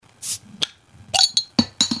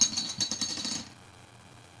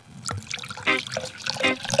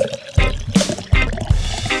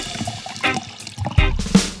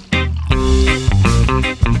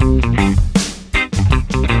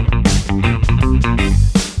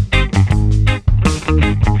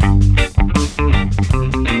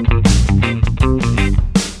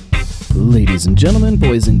gentlemen,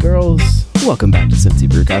 boys and girls, welcome back to Cincy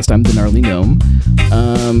Brewcast. I'm the Gnarly Gnome.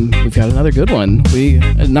 We've got another good one.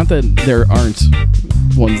 Not that there aren't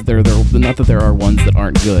ones not that there are ones that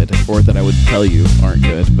aren't good, or that I would tell you aren't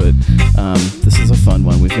good, but this is a fun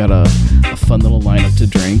one. We've got a fun little lineup to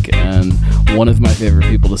drink, and one of my favorite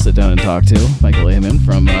people to sit down and talk to, Michael Lehman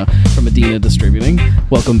from Medina Distributing.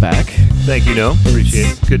 Welcome back. Thank you, Noam. Appreciate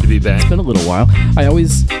it. Good to be back. It's been a little while. I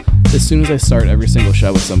always, as soon as I start every single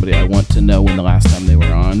show with somebody, I want to know when the last time they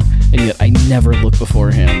were on, and yet I never look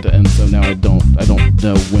beforehand, and so now I don't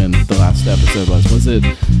know when the last episode was. Was it?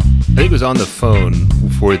 I think it was on the phone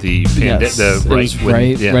for the pandemic. Yes,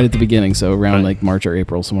 right at the beginning, so around like March or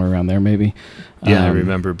April, somewhere around there, maybe. Yeah, I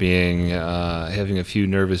remember having a few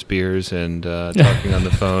nervous beers and talking on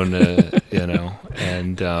the phone,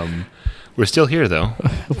 and we're still here though.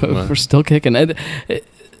 We're still kicking. It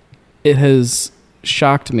has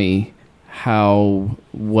shocked me how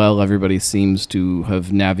well everybody seems to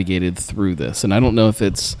have navigated through this, and I don't know if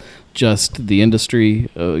it's just the industry,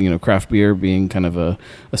 craft beer being kind of a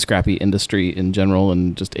scrappy industry in general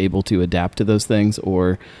and just able to adapt to those things,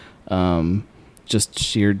 or just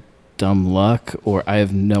sheer dumb luck, or I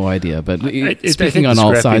have no idea. But speaking on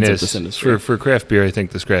all sides of this industry, for craft beer, I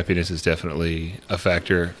think the scrappiness is definitely a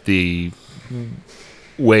factor. The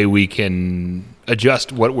way we can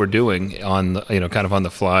adjust what we're doing on kind of on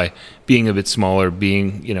the fly, being a bit smaller,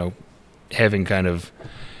 having kind of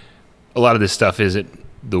a lot of this stuff isn't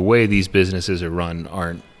the way these businesses are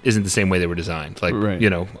run isn't the same way they were designed.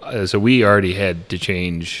 So we already had to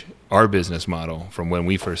change our business model from when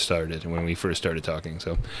we first started and when we first started talking.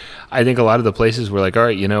 So I think a lot of the places were like, all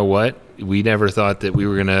right, you know what? We never thought that we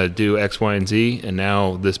were going to do X, Y, and Z, and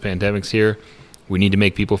now this pandemic's here. We need to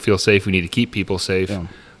make people feel safe. We need to keep people safe. Yeah.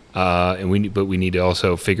 But we need to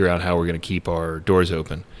also figure out how we're going to keep our doors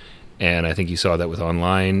open. And I think you saw that with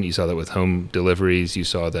online. You saw that with home deliveries. You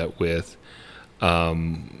saw that with,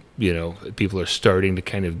 people are starting to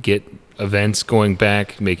kind of get events going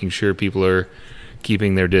back, making sure people are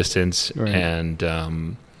keeping their distance. Right. And,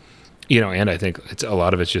 and I think a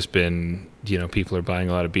lot of it's just been, people are buying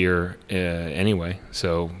a lot of beer anyway.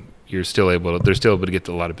 So they're still able to get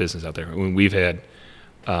a lot of business out there. When we've had,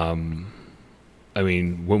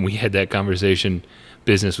 when we had that conversation,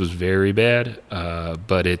 business was very bad,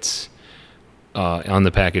 but it's on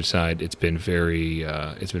the package side, it's been very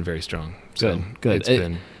strong. So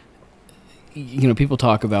good. People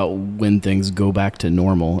talk about when things go back to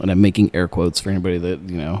normal, and I'm making air quotes for anybody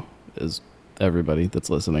that is everybody that's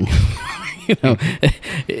listening.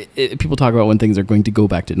 People talk about when things are going to go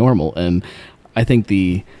back to normal, and I think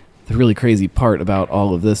the really crazy part about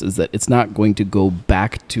all of this is that it's not going to go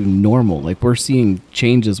back to normal. Like, we're seeing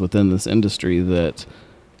changes within this industry that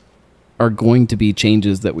are going to be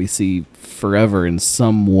changes that we see forever in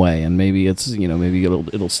some way, and maybe it's maybe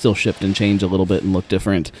it'll still shift and change a little bit and look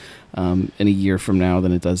different in a year from now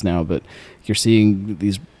than it does now. But you're seeing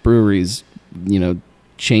these breweries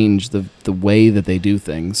change the way that they do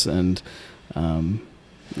things, and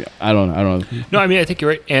I don't know. No, I think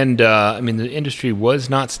you're right. And the industry was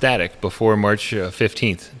not static before March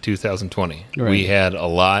 15th, 2020. Right. We had a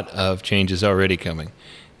lot of changes already coming,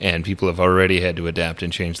 and people have already had to adapt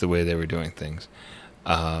and change the way they were doing things.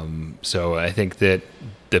 So I think that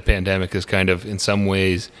the pandemic has kind of, in some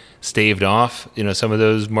ways, staved off, some of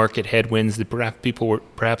those market headwinds that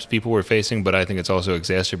perhaps people were facing, but I think it's also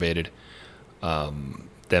exacerbated them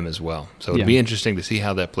as well. So it'll be interesting to see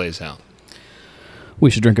how that plays out. We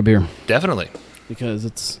should drink a beer. Definitely. Because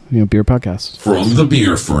it's, beer podcast. From the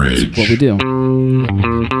beer fridge. That's what we do.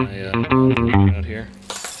 Out here. I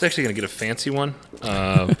was actually going to get a fancy one,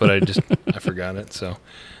 but I forgot it. So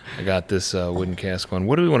I got this wooden cask one.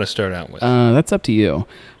 What do we want to start out with? That's up to you.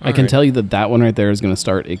 I can tell you that one right there is going to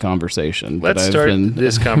start a conversation. Let's start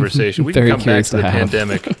this conversation. We can come back to the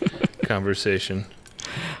pandemic conversation.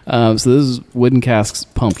 So this is Wooden Cask's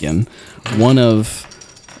Pumpkin. One of...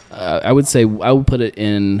 I would say I would put it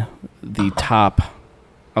in the top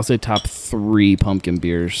 3 pumpkin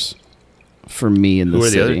beers for me in the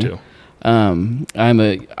city. Who are the other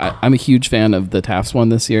two? I'm a huge fan of the Taft's one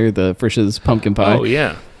this year, the Frisch's Pumpkin Pie. Oh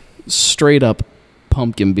yeah, straight up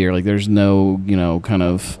pumpkin beer. Like, there's no kind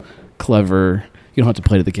of clever. You don't have to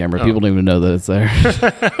play to the camera. People don't even know that it's there.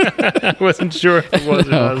 I wasn't sure if it was.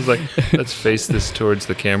 No. I was like, let's face this towards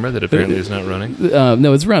the camera that apparently is not running.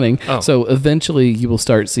 No, it's running. Oh. So eventually you will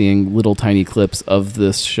start seeing little tiny clips of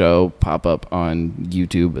this show pop up on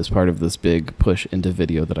YouTube as part of this big push into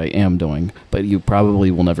video that I am doing. But you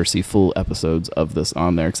probably will never see full episodes of this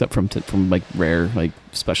on there, except from like rare, like,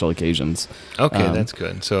 special occasions. Okay, that's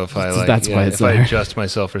good. So if I why it's there. I adjust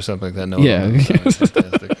myself or something like that, no. Yeah.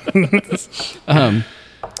 Fantastic.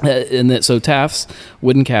 So Taft's,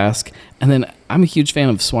 Wooden Cask, and then I'm a huge fan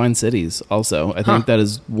of Swine City's also. I think that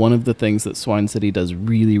is one of the things that Swine City does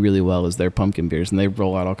really, really well is their pumpkin beers, and they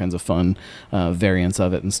roll out all kinds of fun variants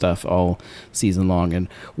of it and stuff all season long and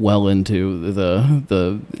well into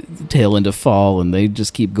the tail end of fall, and they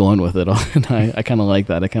just keep going with it. And I kind of like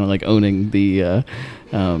that. I kind of like owning the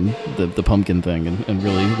pumpkin thing and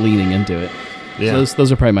really leaning into it. Yeah. So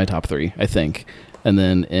those are probably my top three, I think. And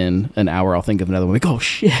then in an hour, I'll think of another one. Like, oh,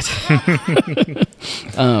 shit.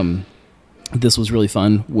 This was really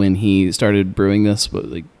fun when he started brewing this,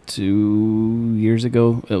 like 2 years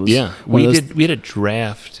ago. It was we had a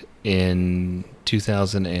draft in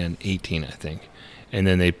 2018, I think. And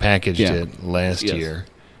then they packaged it last year.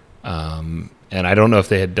 And I don't know if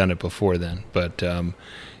they had done it before then. But,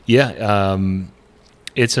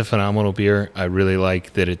 it's a phenomenal beer. I really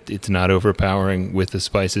like that it's not overpowering with the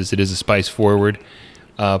spices. It is a spice-forward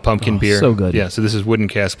pumpkin beer. So good. Yeah, so this is Wooden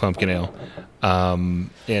Cask Pumpkin Ale.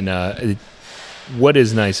 What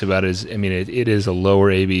is nice about it is, I mean, it is a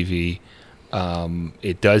lower ABV.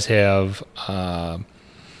 It does have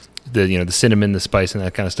the cinnamon, the spice, and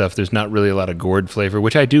that kind of stuff. There's not really a lot of gourd flavor,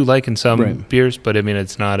 which I do like in some beers, but I mean,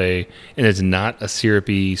 it's not a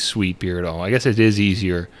syrupy sweet beer at all. I guess it is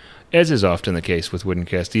easier, as is often the case with Wooden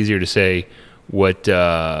Cask, easier to say what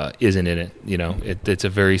isn't in it. You know, it's a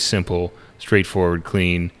very simple, straightforward,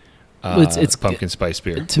 clean it's pumpkin spice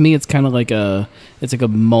beer. To me, it's kind of like a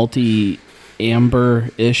malty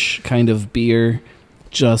amber-ish kind of beer,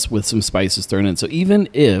 just with some spices thrown in. So even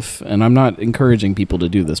if, and I'm not encouraging people to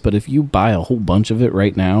do this, but if you buy a whole bunch of it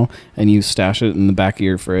right now and you stash it in the back of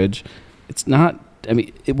your fridge, it's not. I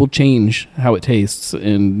mean, it will change how it tastes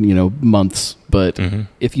in months. But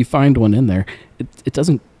if you find one in there, it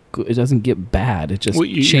doesn't get bad. It just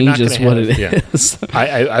changes what it is.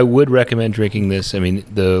 I would recommend drinking this. I mean,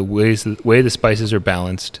 the way the spices are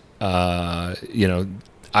balanced.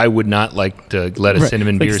 I would not like to let a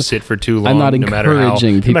cinnamon beer sit for too long. I'm not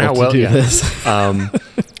encouraging people to do this. And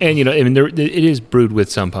I mean, it is brewed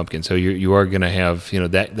with some pumpkin, so you are going to have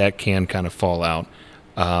that can kind of fall out.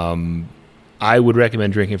 I would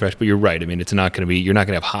recommend drinking fresh, but you're right. I mean, it's not going to be. You're not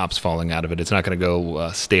going to have hops falling out of it. It's not going to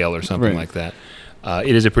go stale or something like that.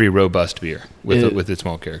 It is a pretty robust beer with its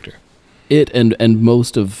malt character. It and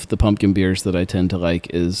most of the pumpkin beers that I tend to like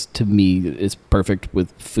is perfect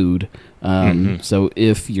with food. So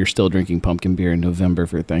if you're still drinking pumpkin beer in November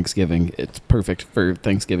for Thanksgiving, it's perfect for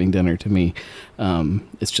Thanksgiving dinner to me.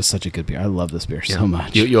 It's just such a good beer. I love this beer so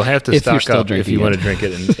much. You'll have to stock up if you want to drink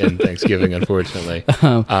it in Thanksgiving. Unfortunately,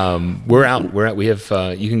 we're out. We have.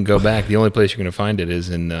 You can go back. The only place you're going to find it is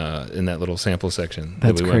in that little sample section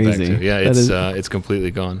that we went back to. Yeah, it's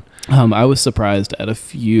completely gone. I was surprised at a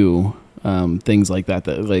few things like that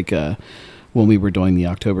like when we were doing the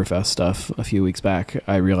Oktoberfest stuff a few weeks back,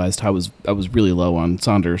 I realized I was really low on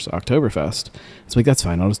Saunders Oktoberfest. So like, that's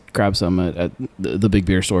fine. I'll just grab some at the big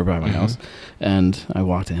beer store by my house. And I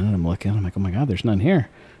walked in and I'm looking. I'm like, oh my God, there's none here.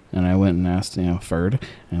 And I went and asked, Ferd,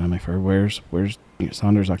 and I'm like, Ferd, where's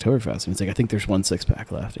Saunders Oktoberfest? And he's like, I think there's 1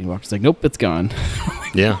 6-pack left. And he walks, he's like, nope, it's gone.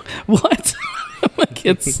 Yeah. What? Like,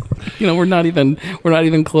 it's we're not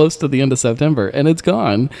even close to the end of September and it's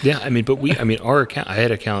gone. Yeah, I mean, but our account. I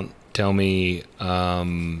had account tell me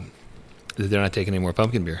that they're not taking any more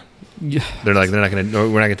pumpkin beer. Yeah, they're not going to. We're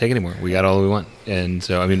not going to take any more. We got all we want, and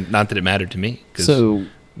so I mean, not that it mattered to me because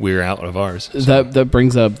we're out of ours. So. That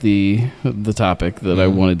brings up the topic that I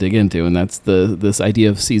want to dig into, and that's this idea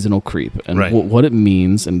of seasonal creep and what it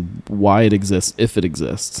means and why it exists, if it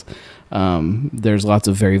exists. There's lots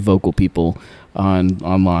of very vocal people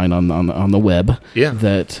online on the web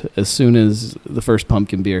that as soon as the first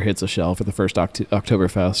pumpkin beer hits a shelf or the first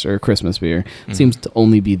Oktoberfest or Christmas beer, it seems to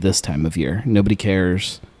only be this time of year. Nobody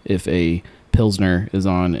cares if a Pilsner is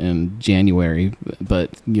on in January,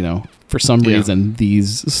 but for some reason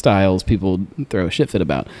these styles people throw a shit fit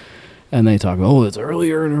about. And they talk, it's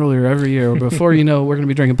earlier and earlier every year. Before we're going to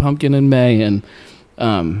be drinking pumpkin in May. And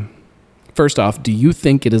first off, do you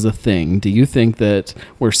think it is a thing? Do you think that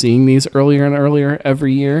we're seeing these earlier and earlier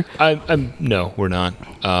every year? No, we're not.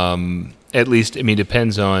 At least, I mean,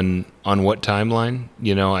 depends on what timeline.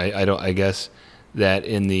 I guess that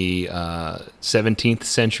in the 17th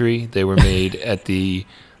century they were made at the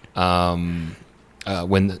during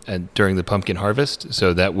the pumpkin harvest.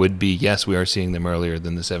 So that would be, yes, we are seeing them earlier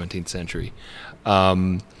than the 17th century.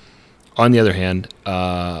 On the other hand,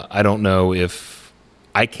 I don't know if.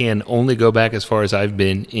 I can only go back as far as I've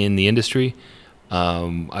been in the industry.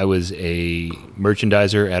 I was a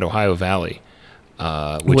merchandiser at Ohio Valley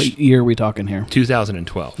which What year are we talking here?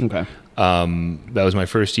 2012. Okay. That was my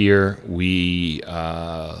first year. We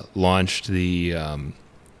launched the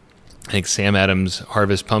I think Sam Adams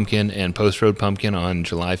Harvest Pumpkin and Post Road Pumpkin on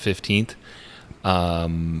July 15th.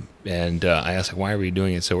 And I asked, why are we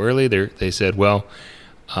doing it so early? They said, well,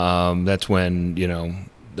 that's when,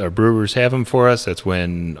 our brewers have them for us. That's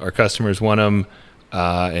when our customers want them.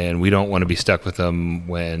 And we don't want to be stuck with them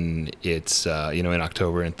when it's, in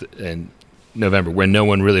October and November, when no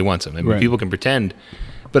one really wants them. I mean, Right. people can pretend,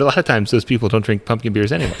 but a lot of times those people don't drink pumpkin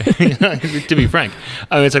beers anyway, to be frank.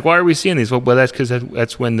 I mean, it's like, why are we seeing these? Well, that's because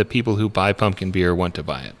that's when the people who buy pumpkin beer want to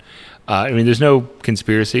buy it. I mean, there's no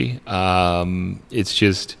conspiracy. It's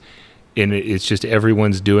just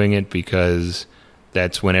everyone's doing it because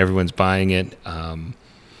that's when everyone's buying it.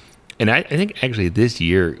 And I think actually this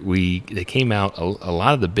year they came out, a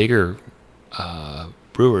lot of the bigger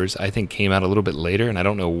brewers, I think, came out a little bit later, and I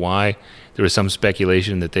don't know why. There was some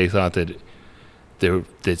speculation that they thought that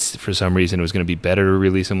for some reason it was going to be better to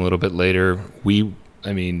release them a little bit later.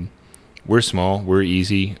 We're small, we're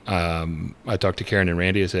easy. I talked to Karen and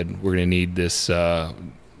Randy. I said, we're going to need this, we're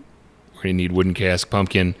going to need wooden cask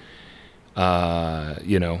pumpkin,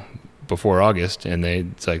 before August. And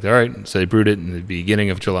it's like, all right. So they brewed it in the beginning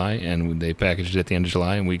of July, and they packaged it at the end of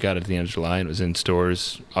July, and we got it at the end of July, and it was in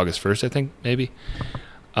stores August 1st, I think, maybe.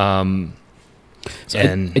 So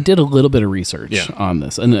I did a little bit of research on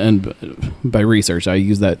this, and by research, I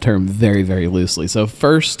use that term very, very loosely. So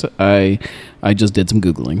first, I just did some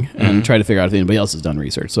Googling and tried to figure out if anybody else has done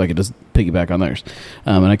research, so I could just piggyback on theirs.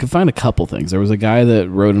 And I could find a couple things. There was a guy that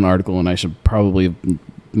wrote an article, and I should probably have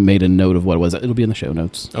made a note of what it was. It'll be in the show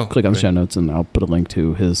notes. Click on the show notes, and I'll put a link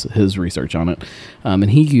to his research on it. And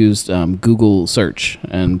he used Google search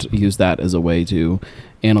and used that as a way to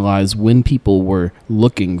analyze when people were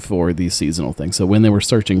looking for these seasonal things. So when they were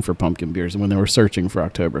searching for pumpkin beers and when they were searching for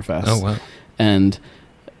Oktoberfest. Oh, wow. And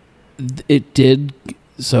it did,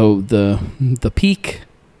 so the peak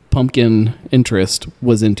pumpkin interest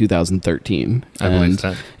was in 2013. I believe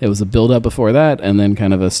that. It was a build-up before that, and then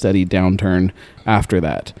kind of a steady downturn after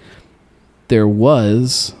that. There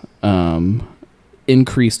was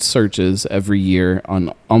increased searches every year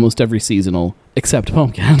on almost every seasonal except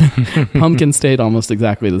pumpkin. Pumpkin stayed almost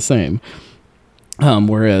exactly the same.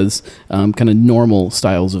 Whereas kind of normal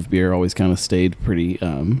styles of beer always kind of stayed pretty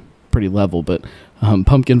level, but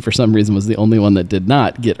pumpkin for some reason was the only one that did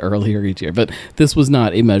not get earlier each year. But this was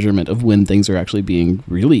not a measurement of when things are actually being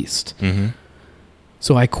released. Mm-hmm.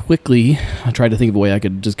 So I tried to think of a way I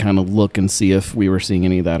could just kind of look and see if we were seeing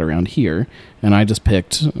any of that around here. And I just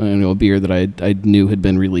picked a beer that I knew had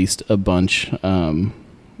been released a bunch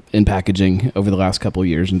in packaging over the last couple of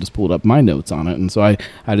years, and just pulled up my notes on it. And so I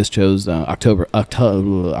just chose Oktoberfest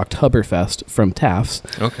from Taft's.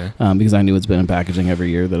 Okay. Because I knew it's been in packaging every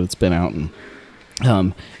year that it's been out, and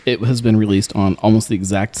it has been released on almost the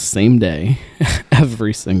exact same day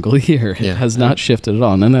every single year. It has not shifted at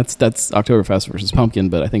all. And that's Oktoberfest versus pumpkin,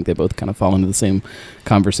 but I think they both kind of fall into the same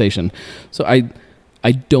conversation. So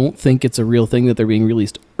I don't think it's a real thing that they're being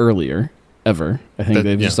released earlier, ever. I think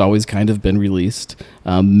they've just always kind of been released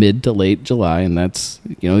mid to late July, and that's,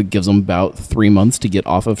 it gives them about 3 months to get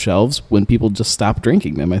off of shelves when people just stop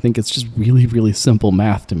drinking them. I think it's just really, really simple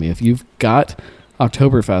math to me. If you've got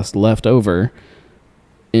Oktoberfest left over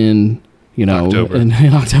in October. In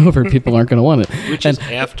October, people aren't going to want it. Which is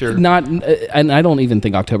after... And I don't even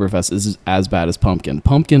think Oktoberfest is as bad as pumpkin.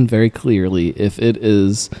 Pumpkin, very clearly, if it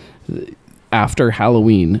is after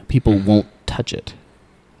Halloween, people won't touch it.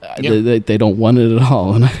 Yep. They don't want it at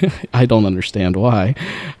all, and I don't understand why.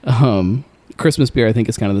 Christmas beer, I think,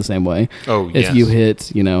 is kind of the same way. Oh, if you hit,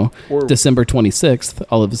 December 26th,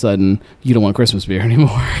 all of a sudden, you don't want Christmas beer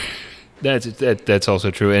anymore. That's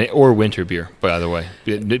also true, or winter beer, by the way.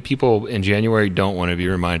 People in January don't want to be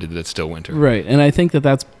reminded that it's still winter. Right, and I think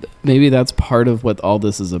that's part of what all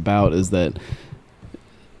this is about, is that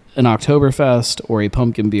an Oktoberfest or a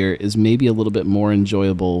pumpkin beer is maybe a little bit more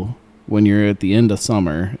enjoyable when you're at the end of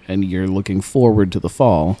summer and you're looking forward to the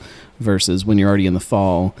fall, versus when you're already in the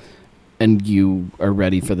fall and you are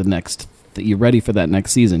ready for that next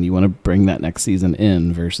season. You want to bring that next season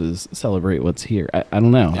in versus celebrate what's here. I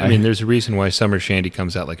don't know. I mean, there's a reason why Summer Shandy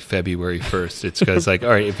comes out like February 1st. It's because, all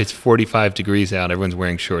right, if it's 45 degrees out, everyone's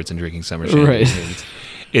wearing shorts and drinking Summer Shandy. Right.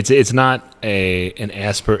 It's not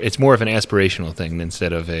it's more of an aspirational thing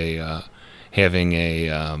instead of having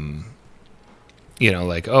a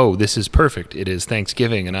this is perfect. It is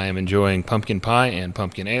Thanksgiving, and I am enjoying pumpkin pie and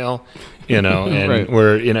pumpkin ale, and right.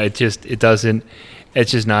 It's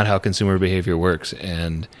just not how consumer behavior works.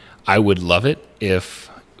 And I would love it if,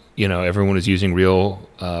 everyone was using real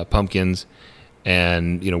pumpkins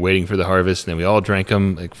and waiting for the harvest. And then we all drank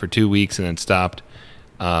them like for 2 weeks and then stopped.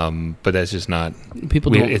 But that's just not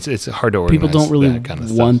people. It's hard to organize. People don't really that kind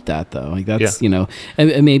of want stuff. that though. Like that's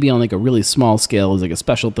and maybe on like a really small scale is like a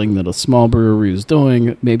special thing that a small brewery is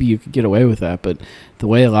doing. Maybe you could get away with that, but the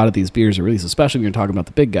way a lot of these beers are released, especially when you're talking about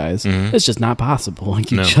the big guys, it's just not possible.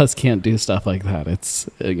 Like you just can't do stuff like that. It's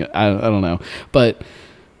I don't know, but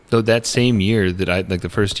so that same year that the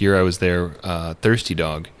first year I was there, Thirsty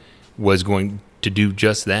Dog was going to do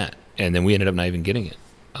just that, and then we ended up not even getting it.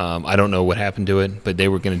 I don't know what happened to it, but they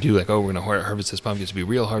were going to do we're going to harvest this pumpkin. It's going to be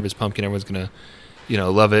real harvest pumpkin. Everyone's going to,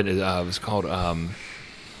 love it. It was called,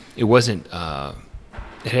 it wasn't,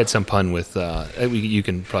 it had some pun with, you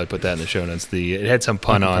can probably put that in the show notes. It had some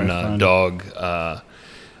pun on dog,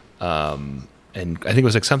 and I think it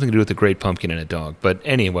was like something to do with the great pumpkin and a dog. But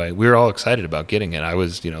anyway, we were all excited about getting it. I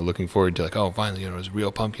was, looking forward to finally, it was a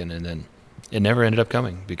real pumpkin. And then it never ended up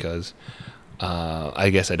coming because...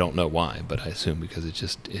 I guess I don't know why, but I assume because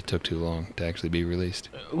it took too long to actually be released.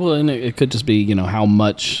 Well, and it could just be how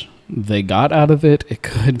much they got out of it. It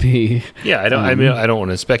could be. Yeah, I don't. I mean, I don't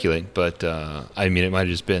want to speculate, but I mean, it might have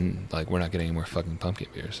just been like we're not getting any more fucking pumpkin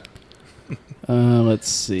beers. Let's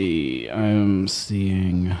see. I'm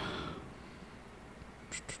seeing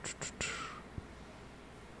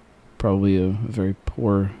probably a very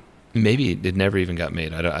poor. Maybe it never even got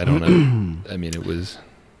made. I don't know. I mean, it was.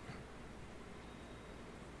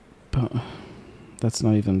 That's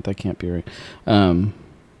not even. That can't be right.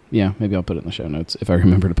 Yeah, maybe I'll put it in the show notes if I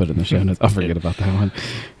remember to put it in the show notes. I'll forget about that one.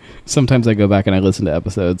 Sometimes I go back and I listen to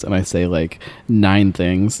episodes and I say like 9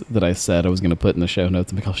 things that I said I was going to put in the show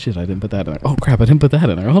notes. I'm like, oh shit, I didn't put that in there. Oh crap, I didn't put that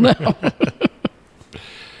in there. Oh no.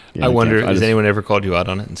 I wonder, has anyone ever called you out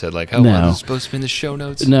on it and said like, oh, no. This is supposed to be in the show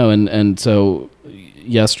notes? No, and so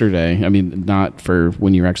yesterday, I mean, not for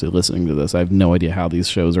when you're actually listening to this, I have no idea how these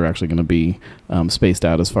shows are actually going to be spaced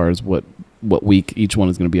out as far as what week each one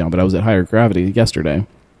is going to be on, but I was at Higher Gravity yesterday,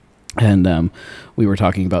 and we were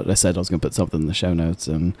talking about, I said I was going to put something in the show notes,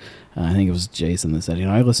 and I think it was Jason that said,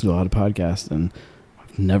 I listen to a lot of podcasts, and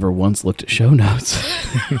I've never once looked at show notes.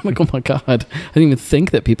 I'm like, oh my God. I didn't even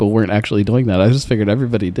think that people weren't actually doing that. I just figured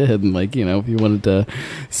everybody did, and like, if you wanted to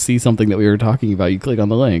see something that we were talking about, you click on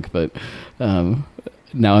the link, but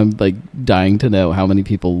now I'm like dying to know how many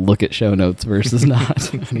people look at show notes versus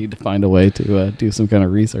not. I need to find a way to do some kind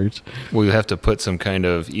of research. Well, you have to put some kind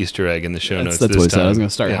of Easter egg in the show notes. That's this what I time. said. I was going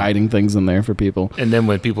to start hiding things in there for people. And then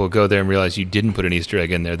when people go there and realize you didn't put an Easter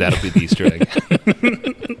egg in there, that'll be the Easter egg.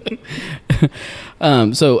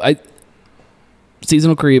 So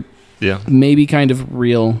seasonal creep, maybe kind of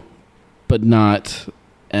real, but not.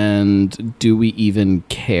 And do we even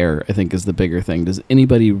care, I think, is the bigger thing. Does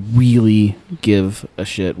anybody really give a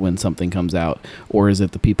shit when something comes out? Or is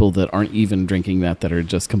it the people that aren't even drinking that are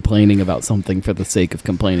just complaining about something for the sake of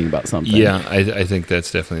complaining about something? Yeah, I think that's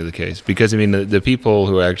definitely the case. Because, I mean, the people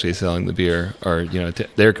who are actually selling the beer are,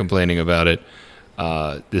 they're complaining about it,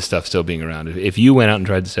 this stuff still being around. If you went out and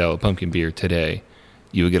tried to sell a pumpkin beer today,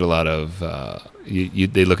 you would get a lot of...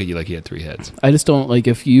 they look at you like you had 3 heads. I just don't like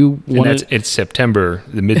if you want. It's September,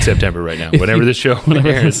 the mid-September right now. Whenever the show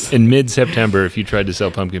airs, in mid-September, if you tried to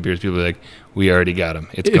sell pumpkin beers, people are like, "We already got them.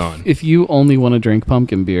 It's gone." If you only want to drink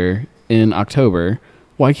pumpkin beer in October,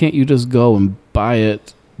 why can't you just go and buy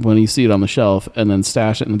it when you see it on the shelf and then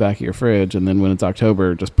stash it in the back of your fridge, and then when it's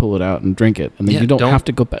October, just pull it out and drink it, and then you don't have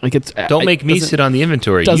to go back. Like don't make me sit on the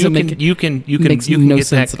inventory. You can get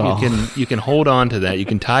that. You can hold on to that. You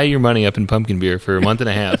can tie your money up in pumpkin beer for a month and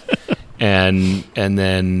a half, and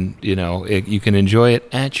then you can enjoy it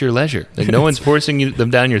at your leisure. Like no one's forcing them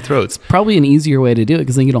down your throats. Probably an easier way to do it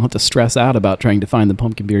because then you don't have to stress out about trying to find the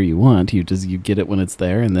pumpkin beer you want. You get it when it's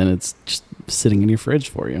there, and then it's just sitting in your fridge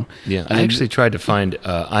for you. Yeah, I actually tried to find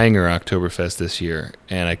Eyinger Oktoberfest this year,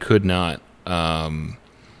 and I could not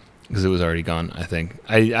because it was already gone. I think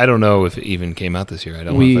I don't know if it even came out this year. I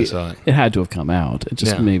don't know if I saw it. It had to have come out. It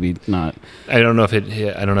just maybe not. I don't know if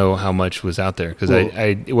it. I don't know how much was out there because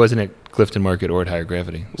it wasn't at Clifton Market or at Higher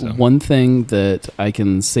Gravity. So. One thing that I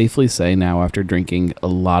can safely say now after drinking a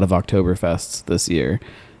lot of Oktoberfests this year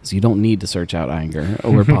is you don't need to search out Eyinger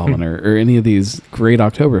or Polliner or any of these great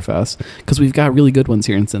Oktoberfests because we've got really good ones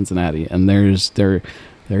here in Cincinnati, and there is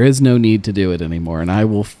no need to do it anymore, and I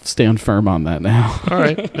will stand firm on that now. All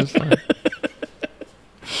right, that's fine.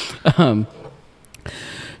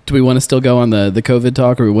 Do we want to still go on the COVID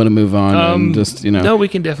talk, or we want to move on and just No, we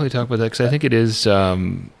can definitely talk about that because I think it is.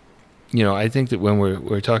 I think that when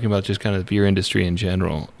we're talking about just kind of the beer industry in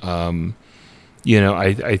general.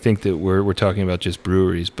 I think that we're talking about just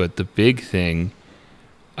breweries, but the big thing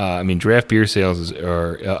draft beer sales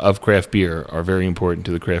of craft beer are very important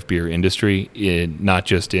to the craft beer industry, not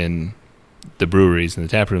just in the breweries and the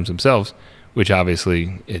tap rooms themselves, which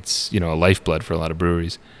obviously it's, a lifeblood for a lot of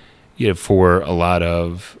breweries. For a lot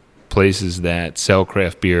of places that sell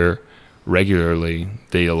craft beer regularly,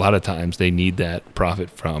 a lot of times they need that profit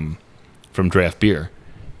from draft beer,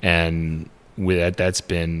 and with that's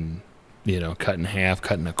been cut in half,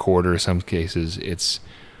 cut in a quarter. In some cases, it's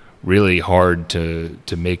really hard to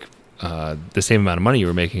make the same amount of money you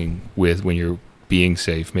were making when you're being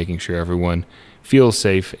safe, making sure everyone feels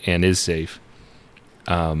safe and is safe.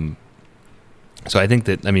 So I think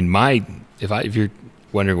that, if you're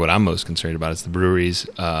wondering what I'm most concerned about, it's the breweries,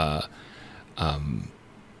 the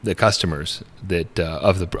customers that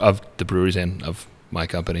of the breweries and of my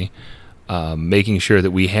company, making sure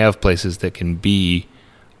that we have places that can be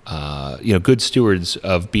good stewards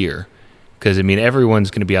of beer. Because, everyone's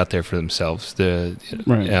going to be out there for themselves.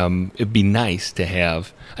 Right. It'd be nice to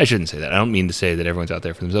have... I shouldn't say that. I don't mean to say that everyone's out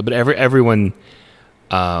there for themselves. But everyone...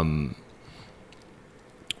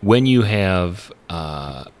 when you have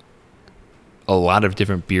a lot of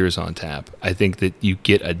different beers on tap, I think that you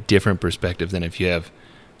get a different perspective than if you have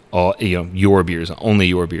only your beers on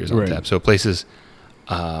tap. So places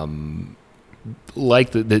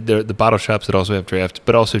like the bottle shops that also have draft,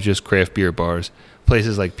 but also just craft beer bars,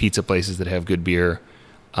 places like pizza places that have good beer,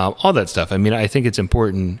 all that stuff. I think it's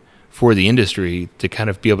important for the industry to kind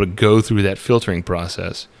of be able to go through that filtering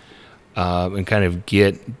process and kind of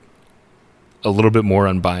get a little bit more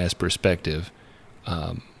unbiased perspective.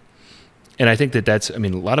 And I think that's, a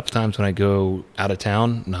lot of times when I go out of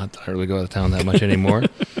town, not that I really go out of town that much anymore,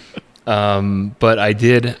 but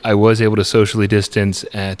I was able to socially distance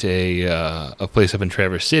at a place up in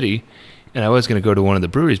Traverse City, and I was going to go to one of the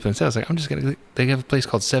breweries, but instead I was like, they have a place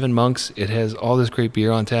called Seven Monks. It has all this great beer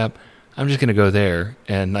on tap. I'm just going to go there,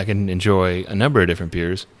 and I can enjoy a number of different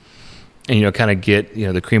beers and, kind of get,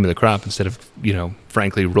 the cream of the crop instead of,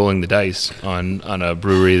 frankly, rolling the dice on a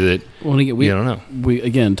brewery that, we don't know. We,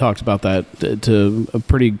 again, talked about that to a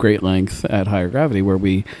pretty great length at Higher Gravity, where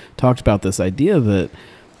we talked about this idea that,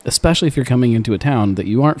 especially if you're coming into a town that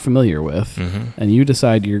you aren't familiar with, and you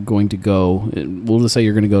decide you're going to go, we'll just say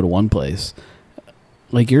you're going to go to one place,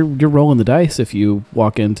 like you're rolling the dice if you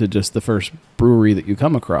walk into just the first brewery that you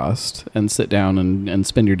come across and sit down and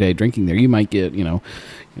spend your day drinking there. You might get,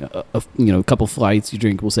 a couple flights, you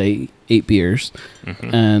drink, we'll say 8 beers,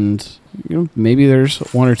 and maybe there's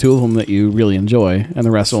one or two of them that you really enjoy, and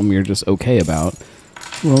the rest of them you're just okay about.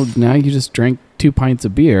 Well, now you just drank 2 pints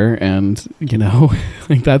of beer, and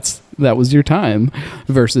like that was your time.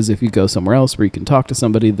 Versus if you go somewhere else where you can talk to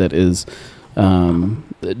somebody that is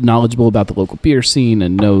knowledgeable about the local beer scene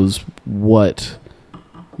and knows what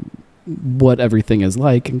everything is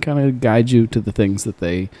like, and kind of guide you to the things that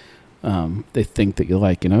they think that you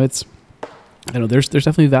like. There's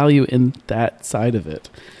definitely value in that side of it,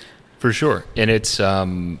 for sure. And it's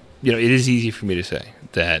it is easy for me to say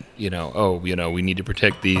that we need to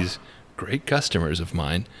protect these great customers of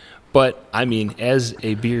mine, but as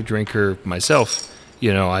a beer drinker myself,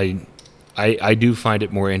 I do find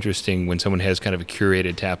it more interesting when someone has kind of a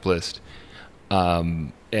curated tap list,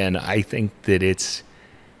 and I think that it's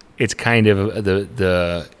kind of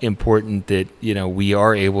the important that we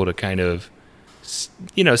are able to kind of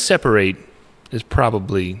separate is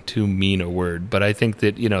probably too mean a word, but I think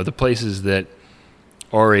that the places that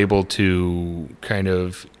are able to kind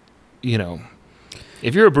of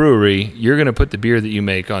if you're a brewery, you're going to put the beer that you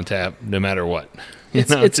make on tap no matter what. It's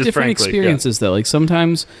different frankly, experiences though. Like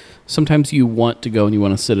sometimes you want to go and you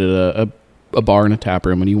want to sit at a bar in a tap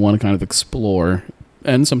room and you want to kind of explore,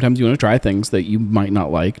 and sometimes you want to try things that you might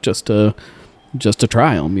not like just to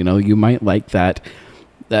try them. You might like that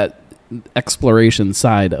exploration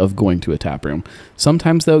side of going to a tap room.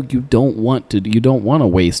 Sometimes though, you don't want to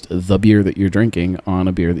waste the beer that you're drinking on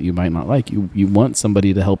a beer that you might not like. You want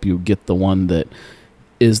somebody to help you get the one that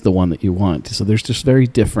is the one that you want. So there's just very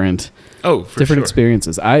different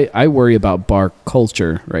experiences. I worry about bar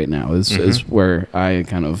culture right now is where I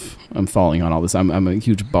kind of am falling on all this. I'm a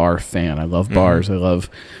huge bar fan. I love bars. I love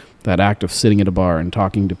that act of sitting at a bar and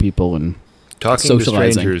talking to people and talking socializing.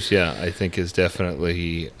 To strangers. Yeah, I think is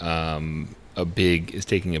definitely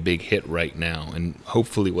taking a big hit right now, and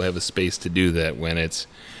hopefully we'll have a space to do that when it's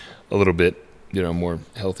a little bit more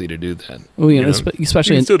healthy to do that. Well, especially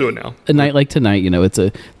you can still do it now. A night like tonight, it's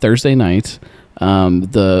a Thursday night.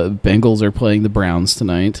 The Bengals are playing the Browns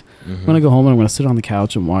tonight. I'm going to go home and I'm going to sit on the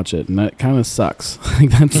couch and watch it. And that kind of sucks.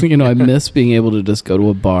 Like that's, I miss being able to just go to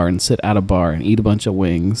a bar and sit at a bar and eat a bunch of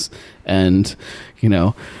wings and,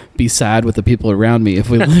 be sad with the people around me if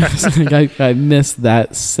we lose. Like, I miss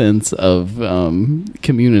that sense of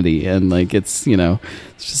community, and it's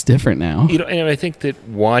just different now. And I think that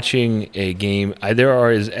watching a game, there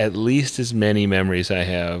are at least as many memories I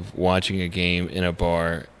have watching a game in a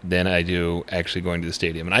bar than I do actually going to the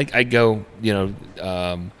stadium. And I go,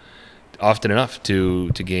 often enough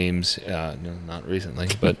to games, not recently,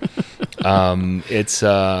 but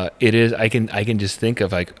it is. I can just think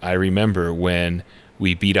of, I remember when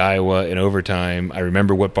we beat Iowa in overtime. I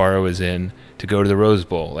remember what bar I was in to go to the Rose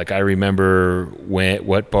Bowl. I remember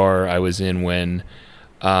what bar I was in when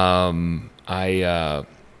when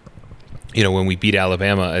we beat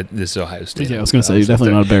Alabama. This is Ohio State. Yeah, I was going to say, you're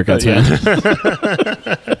definitely not a Bearcats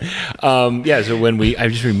fan. So when I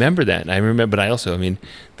just remember that, and I remember, but I also,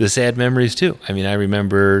 the sad memories too. I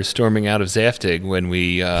remember storming out of Zaftig when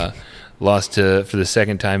we lost for the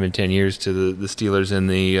second time in 10 years to the Steelers in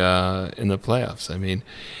the playoffs.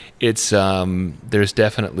 It's there's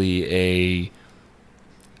definitely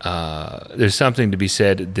there's something to be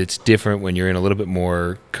said that's different when you're in a little bit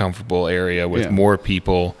more comfortable area with more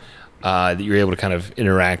people that you're able to kind of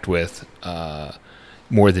interact with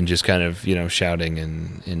more than just kind of shouting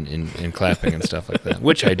and clapping and stuff like that,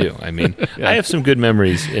 which I do. I have some good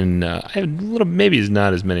memories I have maybe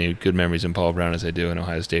not as many good memories in Paul Brown as I do in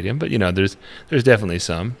Ohio Stadium, but there's definitely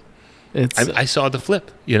some. I saw the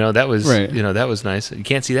flip. That was right. That was nice. You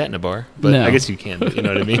can't see that in a bar, but no. I guess you can. But you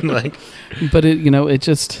know what I mean? But it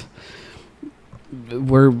just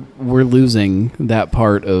we're losing that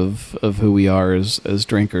part of who we are as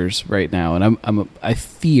drinkers right now, and I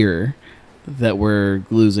fear that we're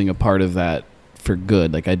losing a part of that for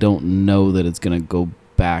good. I don't know that it's going to go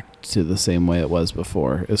back to the same way it was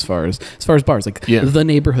before, as far as bars. The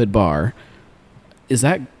neighborhood bar, is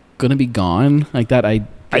that going to be gone? That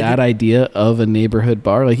idea of a neighborhood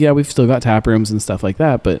bar. We've still got tap rooms and stuff like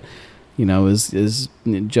that, but is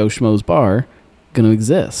Joe Schmo's bar going to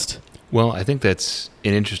exist? Well, I think that's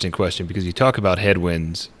an interesting question, because you talk about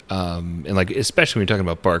headwinds, and especially when you're talking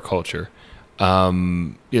about bar culture.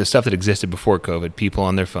 Stuff that existed before COVID, people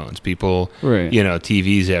on their phones, people, right.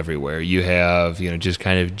 TVs everywhere. You have, just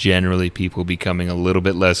kind of generally people becoming a little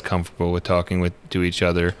bit less comfortable with talking to each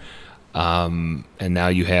other. And now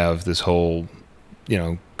you have this whole,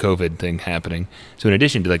 COVID thing happening. So in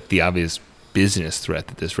addition to the obvious business threat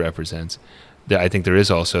that this represents, I think there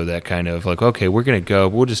is also that kind of okay, we're going to go,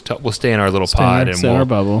 we'll stay in our little pod and our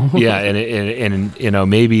bubble. Yeah. And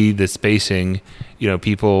maybe the spacing,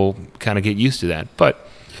 people kind of get used to that. But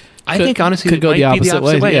I think honestly, it might be the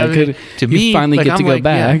opposite way. Yeah, to me, finally get to go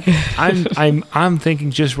back. Yeah, I'm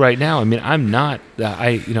thinking just right now. I'm not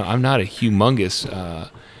I'm not a humongous.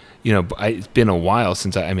 It's been a while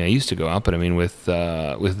since I used to go out, but with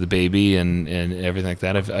the baby and everything like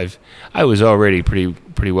that, I was already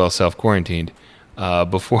pretty well self-quarantined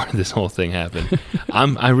before this whole thing happened.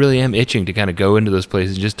 I really am itching to kind of go into those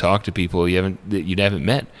places and just talk to people you haven't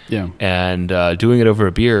met. Yeah. And doing it over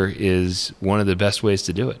a beer is one of the best ways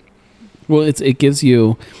to do it. Well, it gives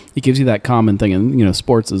you that common thing, and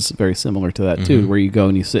sports is very similar to that too, where you go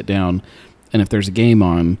and you sit down, and if there's a game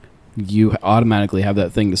on, you automatically have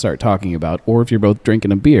that thing to start talking about. Or if you're both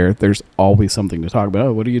drinking a beer, there's always something to talk about.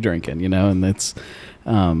 Oh, what are you drinking? And that's,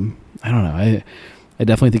 I don't know. I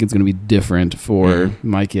definitely think it's going to be different for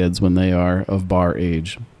my kids when they are of bar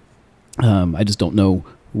age. I just don't know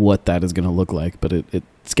what that is going to look like, but it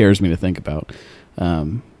scares me to think about.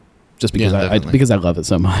 Just because because I love it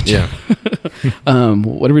so much. Yeah.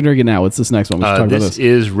 What are we drinking now? What's this next one? Let's talk about this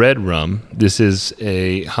is Red Rum. This is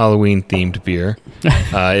a Halloween themed beer.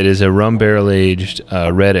 It is a rum barrel aged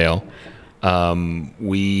red ale.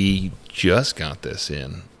 We just got this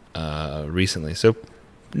in recently, so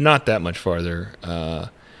not that much farther,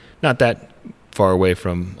 not that far away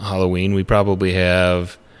from Halloween. We probably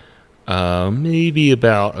have maybe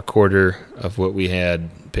about a quarter of what we had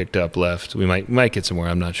picked up left. We might get some more.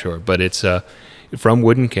 I'm not sure, but it's from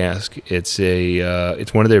Wooden Cask. It's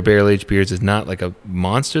it's one of their barrel aged beers. It's not like a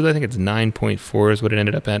monster. I think it's 9.4 is what it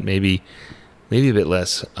ended up at. Maybe a bit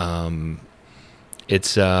less.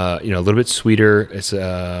 It's a little bit sweeter. It's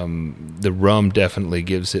the rum definitely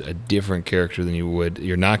gives it a different character than you would.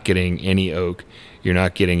 You're not getting any oak. You're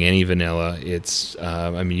not getting any vanilla. It's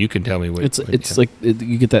you can tell me what it's like.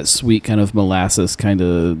 You get that sweet kind of molasses kind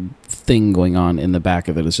of thing going on in the back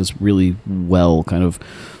of it. It's just really well kind of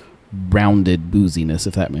rounded booziness,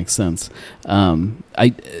 if that makes sense.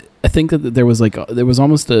 I think that there was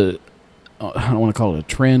almost a, I don't want to call it a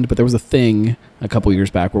trend, but there was a thing a couple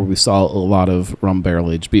years back where we saw a lot of rum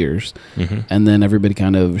barrel aged beers, and then everybody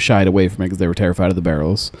kind of shied away from it because they were terrified of the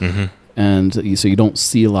barrels. And so you don't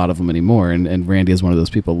see a lot of them anymore. And Randy is one of those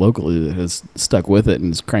people locally that has stuck with it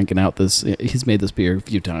and is cranking out this. He's made this beer a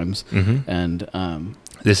few times. And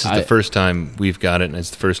this is the first time we've got it, and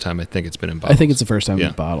it's the first time I think it's been in bottles. I think it's the first time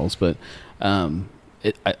in bottles, but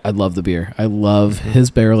I love the beer. I love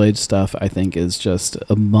his barrel-aged stuff. I think is just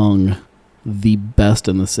among the best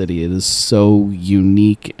in the city. It is so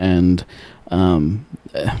unique, and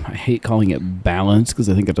I hate calling it balanced because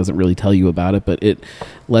I think it doesn't really tell you about it, but it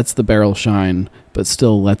lets the barrel shine, but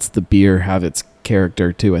still lets the beer have its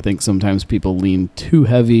character too. I think sometimes people lean too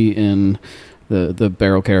heavy in the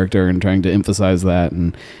barrel character and trying to emphasize that,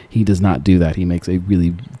 and he does not do that. He makes a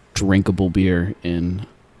really drinkable beer in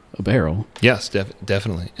a barrel. Yes,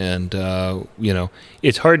 definitely. And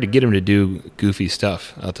it's hard to get him to do goofy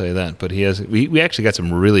stuff, I'll tell you that, but he has. We actually got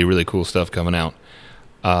some really, really cool stuff coming out.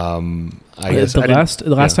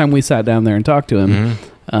 The last time we sat down there and talked to him,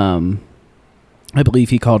 I believe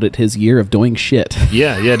he called it his year of doing shit.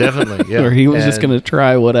 Yeah, definitely. Yeah, where he was just going to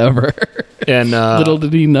try whatever. And little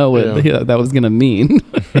did he know it that was going to mean.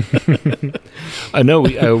 I know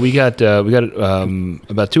we got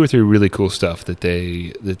about 2 or 3 really cool stuff that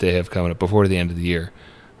they have coming up before the end of the year.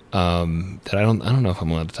 That I don't know if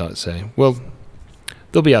I'm allowed to say. Well,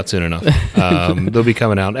 they'll be out soon enough. They'll be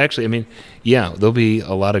coming out. Actually, I mean, there'll be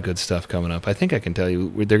a lot of good stuff coming up. I think I can tell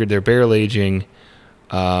you they're barrel aging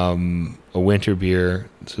a winter beer,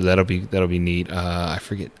 so that'll be neat. I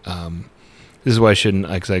forget. This is why I shouldn't,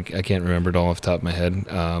 because I can't remember it all off the top of my head.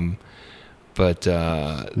 But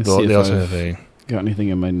they also have a. Got anything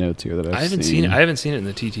in my notes here that I haven't seen it. I haven't seen it in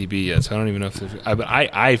the TTB yet, so I don't even know if there's.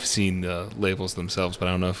 I've seen the labels themselves, but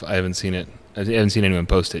I don't know if I haven't seen it. I haven't seen anyone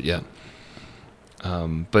post it yet.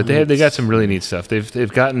 But they got some really neat stuff.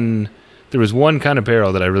 They've gotten. There was one kind of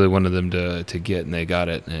barrel that I really wanted them to get, and they got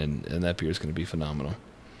it, and that beer is going to be phenomenal.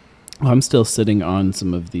 Well, I'm still sitting on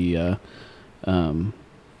some of the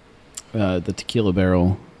tequila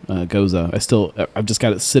barrel Goza. I've just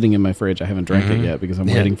got it sitting in my fridge. I haven't drank it yet because I'm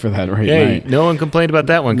waiting for that night. No one complained about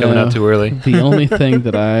that one coming out too early. The only thing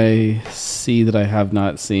that I see that I have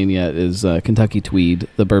not seen yet is Kentucky Tweed,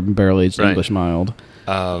 the bourbon barrel aged English mild.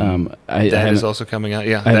 That is also coming out.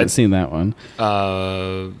 Yeah, I haven't seen that one.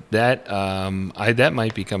 That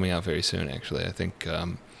might be coming out very soon. Actually, I think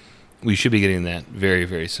we should be getting that very,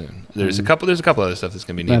 very soon. There's a couple other stuff that's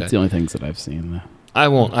going to be neat. That's the only things that I've seen. I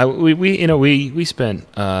won't. We spent.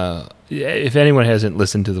 If anyone hasn't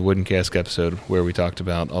listened to the Wooden Cask episode where we talked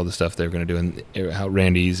about all the stuff they're going to do and how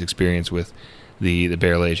Randy's experience with the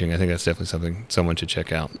barrel aging, I think that's definitely something someone should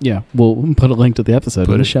check out. Yeah, we'll put a link to the episode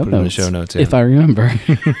in the show notes. If I remember.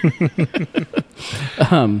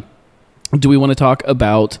 Do we want to talk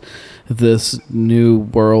about this new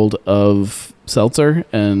world of seltzer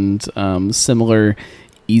and similar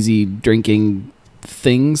easy drinking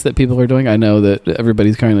things that people are doing? I know that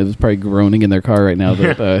everybody's kind of probably groaning in their car right now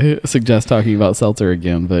that suggests talking about seltzer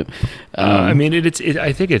again, but I mean,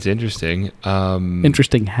 I think it's interesting.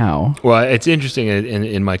 Interesting how? Well, it's interesting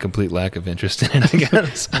in my complete lack of interest in it, I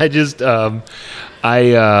guess. I just, but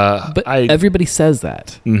everybody says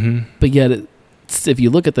that, but yet if you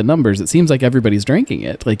look at the numbers, it seems like everybody's drinking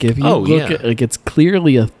it. Like if you look at, like, it's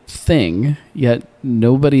clearly a thing, yet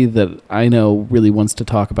nobody that I know really wants to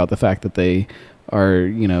talk about the fact that they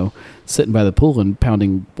are, sitting by the pool and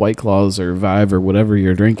pounding White Claws or Vive or whatever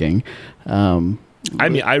you're drinking. I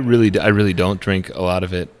mean, I really don't drink a lot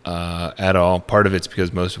of it at all. Part of it's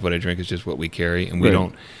because most of what I drink is just what we carry, and we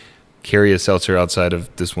don't carry a seltzer outside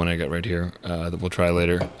of this one I got right here that we'll try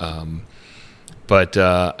later. But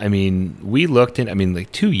I mean, we looked in. I mean,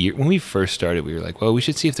 like 2 years when we first started, we were like, well, we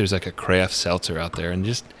should see if there's like a craft seltzer out there, and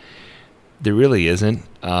just there really isn't.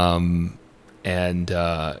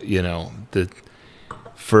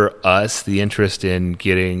 For us, the interest in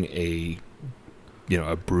getting a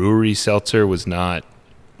brewery seltzer was not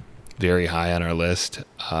very high on our list.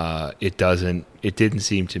 It didn't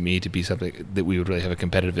seem to me to be something that we would really have a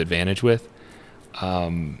competitive advantage with.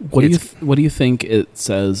 What do you think it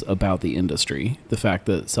says about the industry, the fact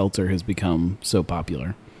that seltzer has become so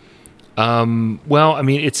popular? Well, I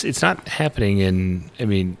mean, it's not happening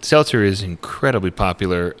seltzer is incredibly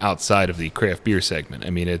popular outside of the craft beer segment.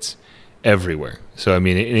 I mean, it's everywhere. So, I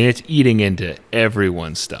mean, it's eating into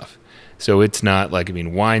everyone's stuff. So it's not like,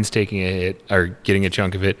 wine's taking a hit or getting a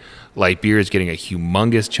chunk of it. Light beer is getting a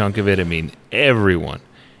humongous chunk of it. I mean, everyone,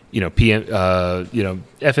 FMBs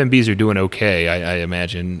are doing okay, I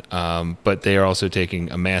imagine. But they are also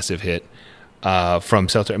taking a massive hit. From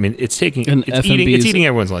seltzer, I mean, it's eating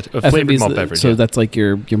everyone's lunch. A flavored malt beverage. So that's like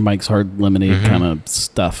your Mike's Hard Lemonade kind of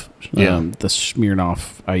stuff. The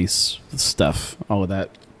Smirnoff Ice stuff, all of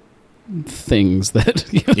that. things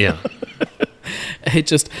that, you know, Yeah. it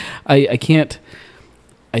just, I can't,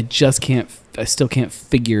 I just can't, I still can't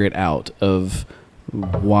figure it out of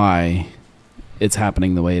why it's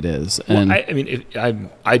happening the way it is. And Well, I mean,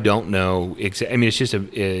 I don't know. I mean, it's just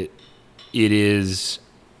it is.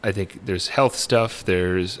 I think there's health stuff.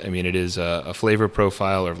 I mean, it is a flavor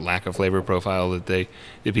profile or lack of flavor profile that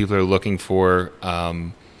people are looking for.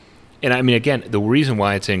 And I mean, again, the reason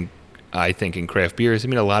why it's I think in craft beer is, I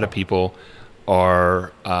mean, a lot of people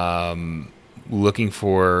are looking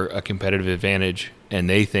for a competitive advantage, and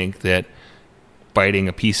they think that biting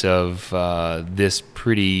a piece of this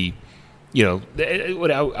pretty, you know, what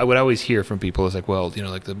I would always hear from people is like, well, you know,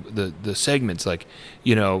 like the segments, like,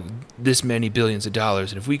 you know, this many billions of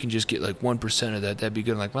dollars, and if we can just get like 1% of that, that'd be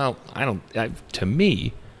good. I'm like, well, to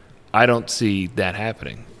me, I don't see that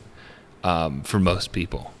happening for most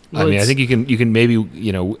people. Well, I mean, I think you can maybe,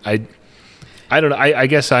 you know, I don't know. I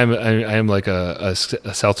guess I am like a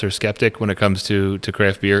seltzer skeptic when it comes to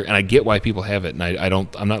craft beer, and I get why people have it, and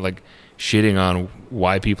I'm not like shitting on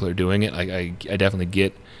why people are doing it. I definitely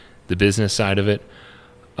get the business side of it,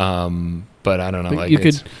 but I don't know. Like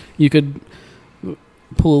you could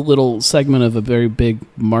pull a little segment of a very big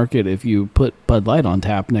market if you put Bud Light on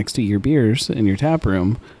tap next to your beers in your tap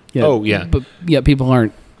room. Yet, Oh, yeah. but yet people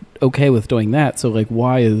aren't okay with doing that. So like,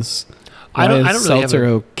 why is I don't really seltzer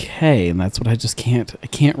okay? And that's what I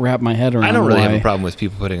can't wrap my head around. I don't really why. have a problem with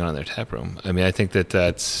people putting it on their tap room. I mean, I think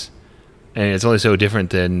that's. And it's only so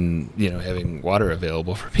different than, you know, having water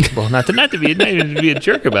available for people. Not even to be a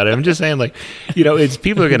jerk about it. I'm just saying, like, you know, it's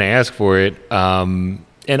people are going to ask for it. And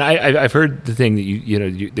I've heard the thing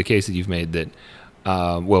that the case that you've made that,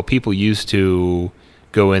 well, people used to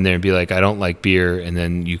go in there and be like, I don't like beer, and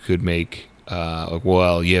then you could make, like,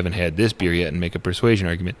 well, you haven't had this beer yet, and make a persuasion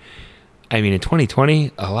argument. I mean, in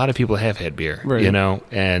 2020, a lot of people have had beer, right. You know,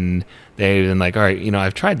 and they've been like, all right, you know,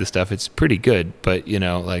 I've tried this stuff, it's pretty good, but, you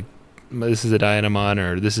know, like, this is the diet I'm on,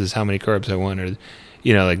 or this is how many carbs I want, or,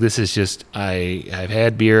 you know, like, this is just, I've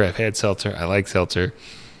had beer, I've had seltzer, I like seltzer.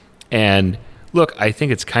 And look, I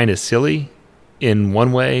think it's kind of silly in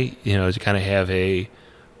one way, you know, to kind of have have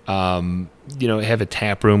a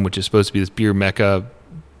tap room, which is supposed to be this beer mecca,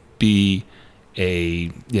 be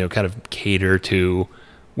a, you know, kind of cater to,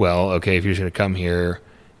 well, okay, if you're just going to come here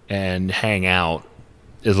and hang out,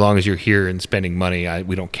 as long as you're here and spending money,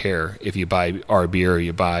 we don't care if you buy our beer or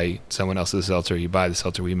you buy someone else's seltzer or you buy the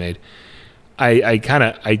seltzer we made. But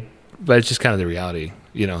it's just kind of the reality.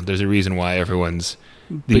 You know, there's a reason why everyone's,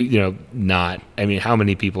 not. I mean, how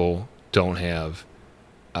many people don't have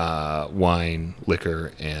wine,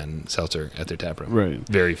 liquor, and seltzer at their tap room? Right.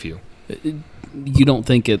 Very few. You don't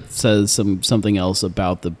think it says something else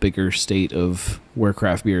about the bigger state of where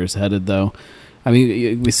craft beer is headed, though? I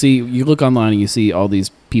mean, you look online and you see all these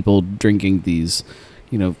people drinking these,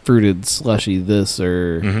 you know, fruited slushy this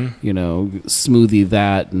or, you know, smoothie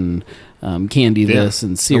that and candy this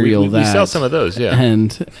and cereal that. We sell some of those, yeah.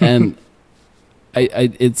 And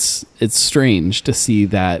it's strange to see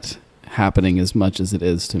that happening as much as it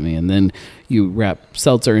is to me. And then you wrap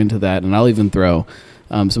seltzer into that, and I'll even throw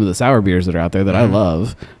some of the sour beers that are out there that I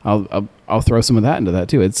love. I'll throw some of that into that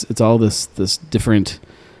too. It's all this different.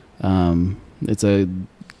 It's a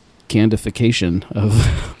candification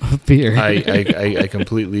of beer. I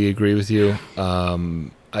completely agree with you.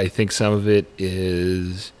 I think some of it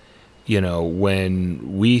is, you know,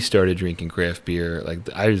 when we started drinking craft beer, like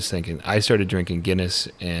I was thinking, I started drinking Guinness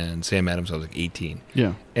and Sam Adams when I was like 18.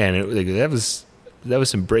 Yeah, and that was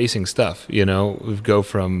some bracing stuff. You know, we'd go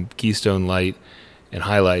from Keystone Light and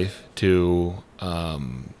High Life to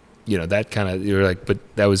you know, that kind of, you're like, but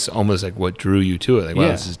that was almost like what drew you to it. Like, wow,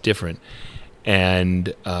 this is different. And,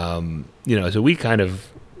 you know, so we kind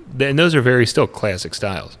of, and those are very still classic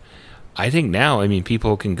styles. I think now, I mean,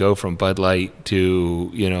 people can go from Bud Light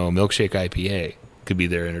to, you know, Milkshake IPA could be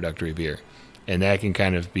their introductory beer. And that can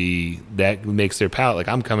kind of be, that makes their palate, like,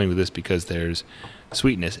 I'm coming with this because there's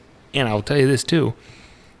sweetness. And I'll tell you this too,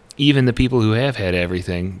 even the people who have had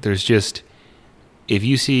everything, there's just, if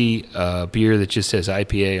you see a beer that just says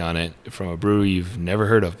IPA on it from a brewery you've never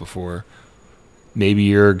heard of before, maybe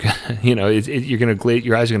you're, you know, you're gonna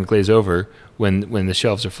your eyes are gonna glaze over when the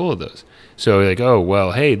shelves are full of those. So like, oh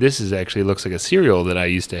well, hey, this is actually looks like a cereal that I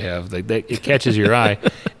used to have. Like that, it catches your eye,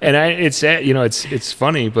 and it's you know, it's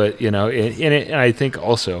funny, but you know, and I think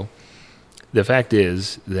also the fact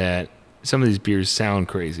is that some of these beers sound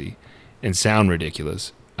crazy and sound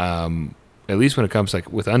ridiculous. At least when it comes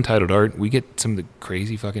like with Untitled Art, we get some of the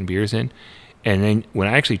crazy fucking beers in. And then when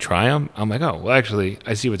I actually try them, I'm like, oh, well, actually,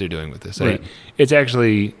 I see what they're doing with this. Right. It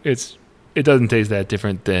doesn't taste that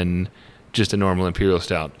different than just a normal imperial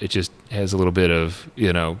stout. It just has a little bit of,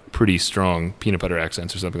 pretty strong peanut butter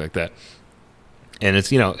accents or something like that. And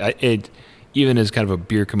it's, it even as kind of a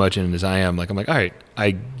beer curmudgeon as I am, I'm like, all right,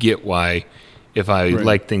 I get why if I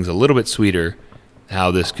like things a little bit sweeter, how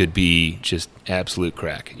this could be just absolute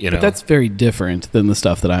crack, But that's very different than the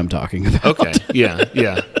stuff that I'm talking about. Okay,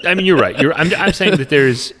 yeah. I mean, you're right. I'm saying that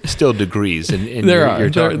there's still degrees, and there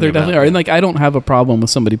definitely are. And like, I don't have a problem with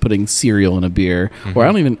somebody putting cereal in a beer, or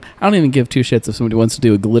I don't even give two shits if somebody wants to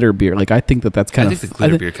do a glitter beer. Like, I think that's kind of. I think the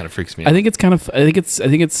glitter beer kind of freaks me out. I think it's at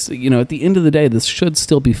the end of the day, this should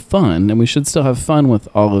still be fun, and we should still have fun with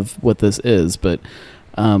all of what this is. But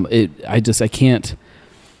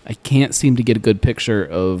I can't seem to get a good picture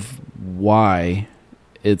of why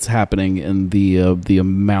it's happening and the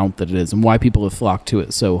amount that it is and why people have flocked to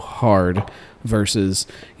it so hard versus,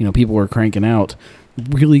 people were cranking out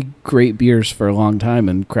really great beers for a long time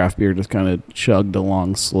and craft beer just kind of chugged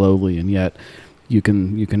along slowly, and yet you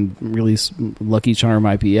can release Lucky Charm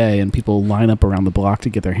IPA and people line up around the block to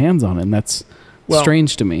get their hands on it, and that's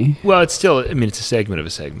strange to me. Well, it's still, it's a segment of a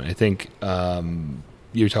segment. I think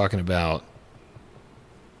you're talking about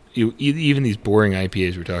even these boring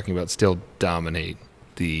IPAs we're talking about still dominate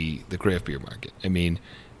the craft beer market. I mean,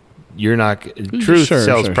 you're not Truth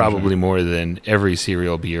sells probably more than every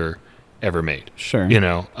cereal beer ever made. Sure.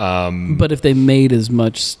 But if they made as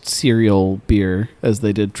much cereal beer as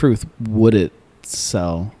they did Truth, would it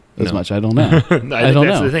sell as much? I don't know. I don't know.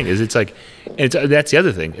 That's the thing. That's the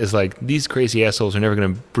other thing. Is like these crazy assholes are never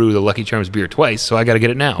going to brew the Lucky Charms beer twice, so I got to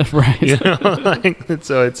get it now. Right.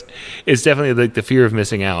 So it's definitely like the fear of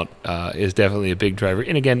missing out is definitely a big driver.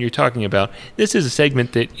 And again, you're talking about this is a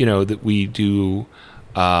segment that that we do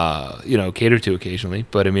cater to occasionally,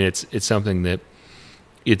 but I mean it's something that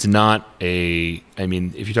it's not a. I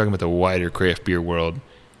mean, if you're talking about the wider craft beer world,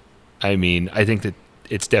 I mean, I think that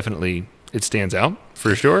it's definitely. It stands out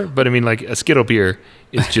for sure, but I mean, like a Skittle beer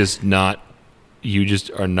is just not. You just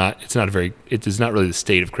are not. It's not it is not really the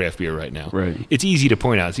state of craft beer right now. Right. It's easy to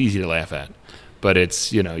point out. It's easy to laugh at, but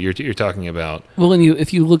it's you're talking about. Well, and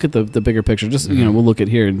if you look at the bigger picture, just we'll look at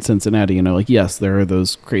here in Cincinnati. Like yes, there are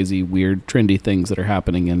those crazy, weird, trendy things that are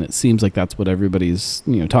happening, and it seems like that's what everybody's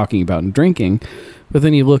talking about and drinking. But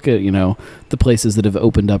then you look at, the places that have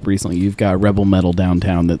opened up recently. You've got Rebel Metal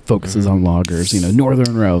downtown that focuses on lagers.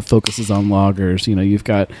 Northern Row focuses on lagers. You've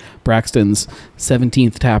got Braxton's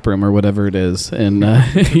 17th Tap Room or whatever it is. And,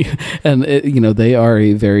 they are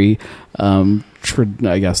a very,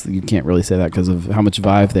 I guess you can't really say that because of how much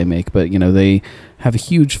Vive they make. But, they have a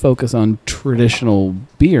huge focus on traditional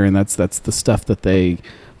beer. And that's the stuff that they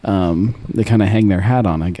kind of hang their hat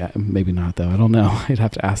on. I guess maybe not though. I don't know. I'd have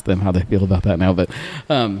to ask them how they feel about that now. But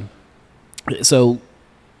so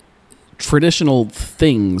traditional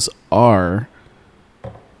things are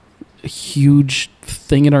a huge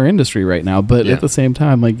thing in our industry right now. But at the same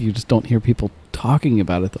time, like you just don't hear people talking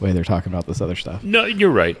about it the way they're talking about this other stuff. No, you're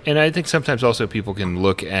right. And I think sometimes also people can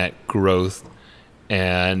look at growth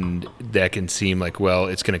and that can seem like, well,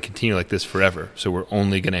 it's going to continue like this forever. So we're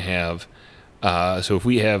only going to have. So if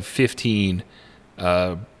we have 15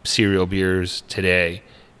 cereal beers today,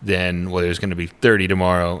 then there's going to be 30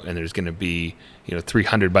 tomorrow, and there's going to be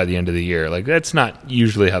 300 by the end of the year. Like that's not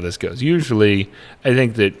usually how this goes. Usually, I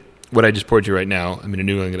think that what I just poured you right now, I mean a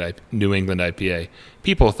New England IPA,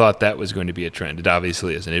 people thought that was going to be a trend. It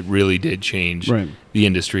obviously isn't. It really did change the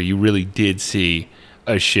industry. You really did see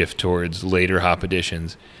a shift towards later hop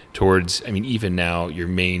additions. Towards, I mean, even now, your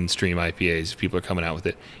mainstream IPAs, if people are coming out with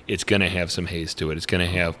it, it's going to have some haze to it. It's going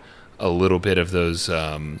to have a little bit of those.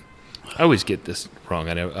 I always get this wrong,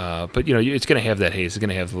 I know, but it's going to have that haze. It's going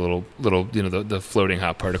to have the little, the floating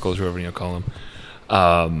hop particles, or whatever you call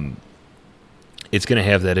them. It's going to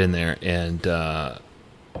have that in there, and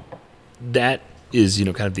that is,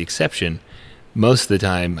 kind of the exception. Most of the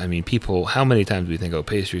time, I mean, people. How many times do we think, "Oh,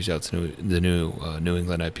 Pastry Stout's the new New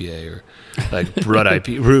England IPA," or like brewed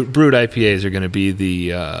IPAs are going to be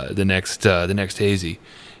the next hazy,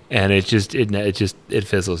 and it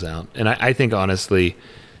fizzles out. And I think honestly,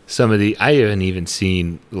 I haven't even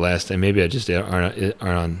seen the last time. Maybe I just aren't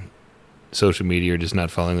on social media or just not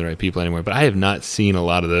following the right people anymore. But I have not seen a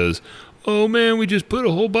lot of those. Oh man, we just put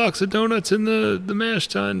a whole box of donuts in the mash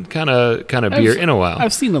tun kind of beer in a while.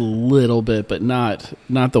 I've seen a little bit, but not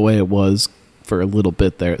the way it was for a little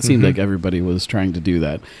bit there. It seemed like everybody was trying to do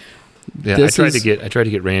that. Yeah, I tried to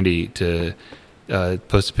get Randy to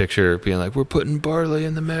post a picture being like, "We're putting barley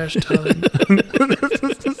in the mash tun."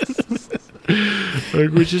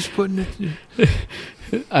 Like we're just putting it.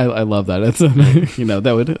 I love that. It's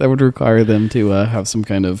that would require them to have some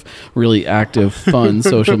kind of really active, fun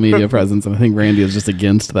social media presence, and I think Randy is just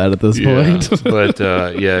against that at this point. But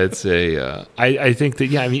it's a. I think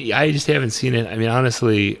that I just haven't seen it. I mean,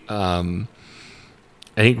 honestly, I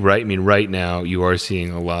think right now you are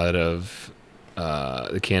seeing a lot of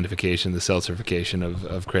the candification, the seltzerification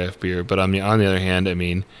of craft beer. But on the other hand, I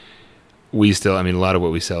mean, a lot of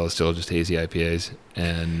what we sell is still just hazy IPAs,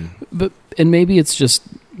 and maybe it's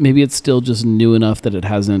still just new enough that it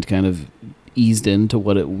hasn't kind of eased into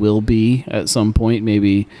what it will be at some point.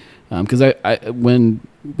 Maybe because I when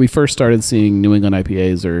we first started seeing New England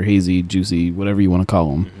IPAs or hazy, juicy, whatever you want to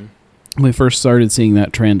call them, when we first started seeing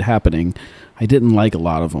that trend happening, I didn't like a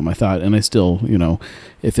lot of them. I thought, and I still,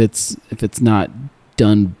 if it's not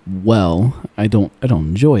done well, I don't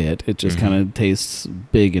enjoy it. It just kind of tastes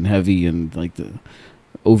big and heavy and like the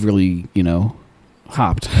overly,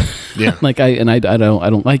 hopped. Yeah. I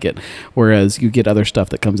don't like it. Whereas you get other stuff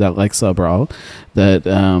that comes out like Sabral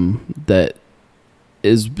that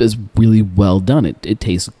is really well done. It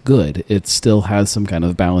tastes good. It still has some kind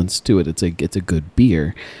of balance to it. It's a good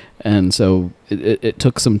beer. And so it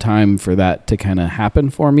took some time for that to kind of happen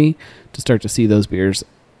for me to start to see those beers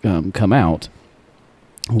come out.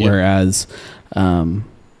 Whereas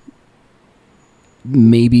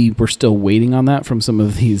maybe we're still waiting on that from some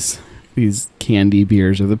of these candy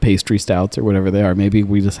beers or the pastry stouts or whatever they are. Maybe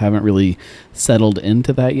we just haven't really settled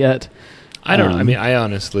into that yet. I don't know. I mean, I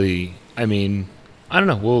don't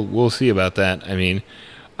know. We'll see about that. I mean,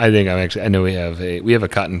 I know we have a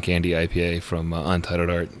cotton candy IPA from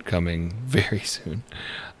Untitled Art coming very soon.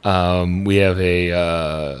 We have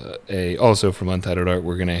a also from Untitled Art.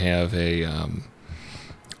 We're going to have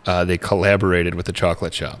they collaborated with the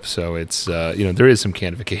chocolate shop, so it's there is some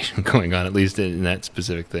candification going on, at least in that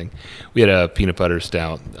specific thing. We had a peanut butter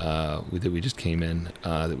stout that we just came in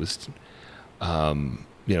that was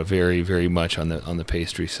very, very much on the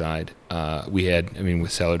pastry side. We had,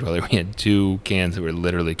 with Cellar Dweller, we had 2 cans that were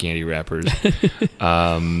literally candy wrappers. But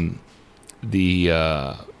on the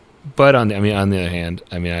other hand,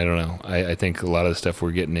 I don't know. I think a lot of the stuff we're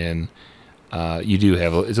getting in, you do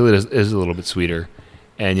have is a little bit sweeter.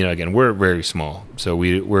 And again, we're very small, so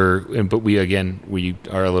we are a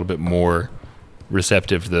little bit more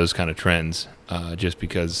receptive to those kind of trends, just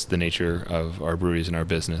because the nature of our breweries and our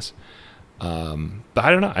business. But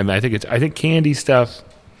I don't know. I think candy stuff.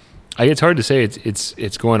 It's hard to say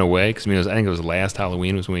it's going away because I think it was last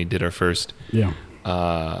Halloween was when we did our first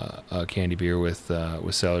candy beer with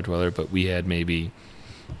Cellar Dweller, but we had maybe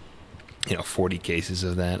 40 cases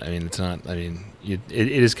of that. It's not. It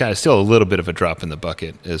is kind of still a little bit of a drop in the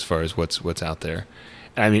bucket as far as what's out there.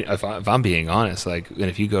 If I'm being honest, and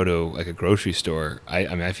if you go to a grocery store,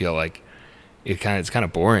 I feel like it's kind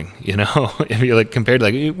of boring, if you're compared to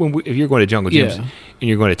if you're going to Jungle Jim's and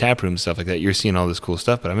you're going to tap room and stuff like that, you're seeing all this cool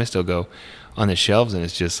stuff, but I might still go on the shelves and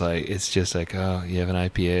it's just like oh, you have an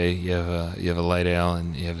IPA, you have a light ale,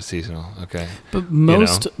 and you have a seasonal. Okay, but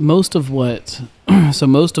most of what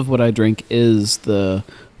I drink is the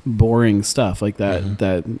boring stuff like that.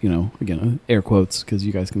 That again, air quotes because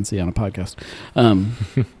you guys can see on a podcast.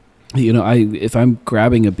 If I'm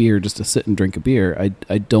grabbing a beer just to sit and drink a beer,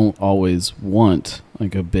 I don't always want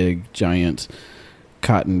like a big giant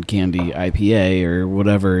cotton candy IPA or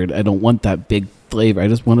whatever. I don't want that big flavor. I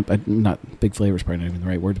just want not big flavor is probably not even the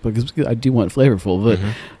right word, because I do want flavorful, but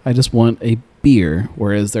I just want a beer.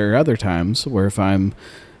 Whereas there are other times where if I'm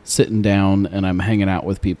sitting down and I'm hanging out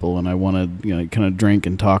with people and I want to kind of drink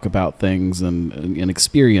and talk about things and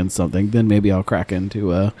experience something, then maybe I'll crack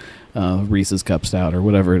into a Reese's Cup Stout or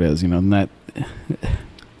whatever it is, and that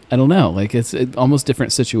I don't know, it's almost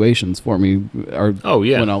different situations for me when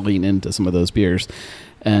I'll lean into some of those beers.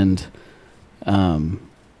 And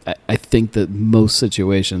I think that most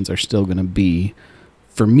situations are still going to be,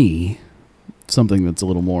 for me, something that's a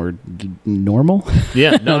little more normal.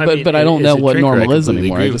 Yeah, no, but I don't know what normal is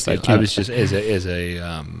anymore. I was just as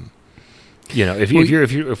a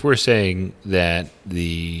if we're saying that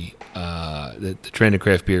the trend of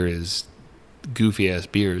craft beer is goofy ass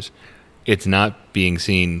beers, it's not being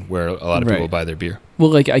seen where a lot of people buy their beer.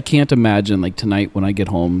 Well, I can't imagine tonight when I get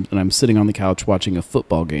home and I'm sitting on the couch watching a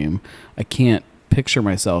football game, I can't picture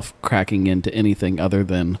myself cracking into anything other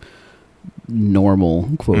than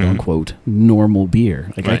normal, quote unquote, normal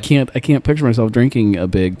beer. I can't picture myself drinking a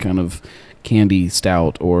big kind of candy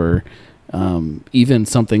stout or even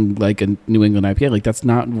something like a New England IPA. That's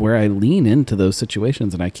not where I lean into those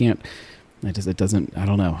situations, and I can't. It doesn't. I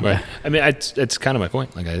don't know. Right. That's kind of my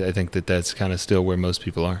point. I think that's kind of still where most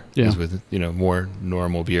people are. Yeah. Is with more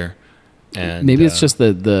normal beer, and maybe it's just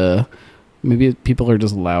the Maybe people are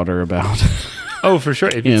just louder about. Oh, for sure.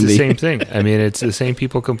 It's Andy. the same thing. I mean, it's the same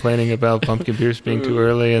people complaining about pumpkin beers being too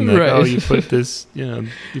early, and like, Right. oh, you put this, you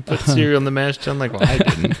put cereal in the mash tun. Like, well, I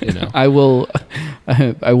didn't. I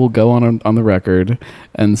will go on the record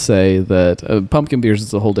and say that pumpkin beers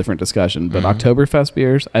is a whole different discussion. But Oktoberfest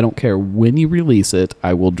beers, I don't care when you release it,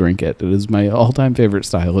 I will drink it. It is my all-time favorite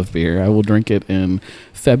style of beer. I will drink it in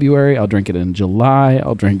February. I'll drink it in July.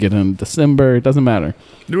 I'll drink it in December. It doesn't matter.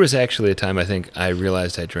 There was actually a time I think I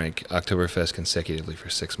realized I drank Oktoberfest consecutively for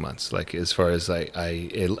 6 months. Like as far as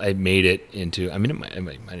I made it into. I mean, it might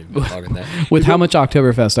even be longer than that. With how much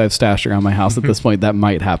Oktoberfest I've stashed around my house at this point, that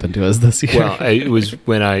might happen to us this year. Well, it was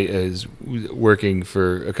when I was working for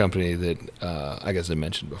a company that I guess I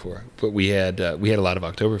mentioned before, but we had a lot of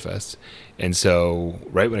Oktoberfests, and so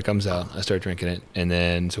right when it comes out, I start drinking it, and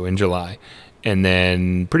then so in July, and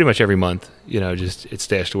then pretty much every month, just it's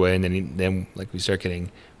stashed away, and then like we start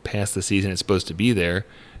getting past the season it's supposed to be there.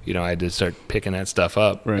 I had to start picking that stuff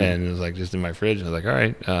up, right. And it was like just in my fridge. I was like, all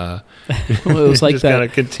right, well, it was like just that. kind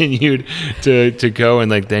of continued to go, and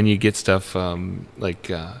like then you get stuff I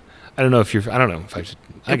don't know if I should.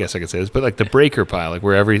 I guess I could say this, but like the breaker pile, like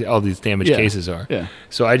where all these damaged cases are. Yeah.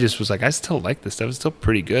 So I just was like, I still like this stuff. It's still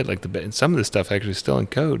pretty good. Like and some of the stuff actually is still in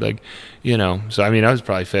code. Like, So I mean, I was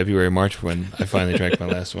probably February, March when I finally drank my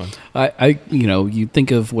last one. You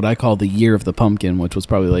think of what I call the year of the pumpkin, which was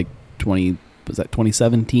probably like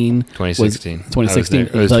 2017? 2016. 2016.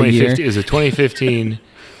 It was 2015. It was a 2015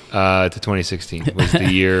 to 2016 was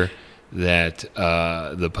the year that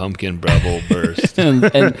the pumpkin bubble burst.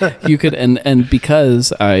 and you could and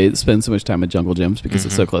because I spend so much time at Jungle Gyms because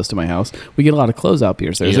it's so close to my house, we get a lot of closeout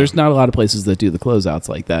beers there. Yeah. There's not a lot of places that do the closeouts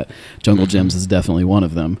like that. Jungle Gyms is definitely one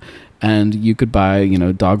of them. And you could buy,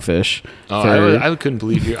 Dogfish. I couldn't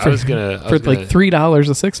believe you. I was gonna like $3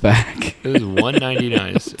 a 6-pack. It was $1.99.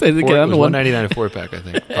 It was $1.99 a 4-pack, I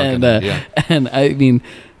think. And I mean,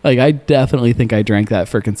 like I definitely think I drank that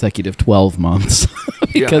for consecutive 12 months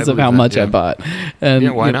because of how much I bought.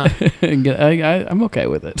 And why not? I'm okay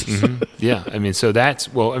with it. Mm-hmm. Yeah, I mean, so I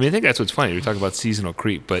think that's what's funny. We talk about seasonal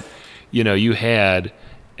creep, but you had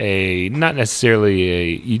you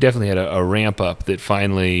definitely had a ramp up that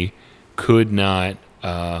finally could not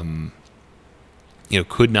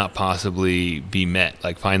possibly be met.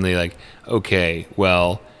 Like finally, like, okay,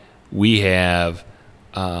 well, we have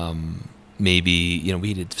maybe,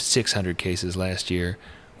 we did 600 cases last year.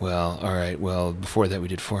 Well, all right. Well, before that we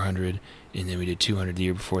did 400, and then we did 200 the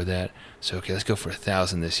year before that. So, okay, let's go for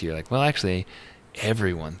 1,000 this year. Like, well, actually,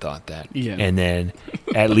 everyone thought that. Yeah. And then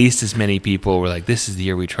at least as many people were like, this is the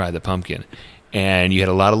year we try the pumpkin. And you had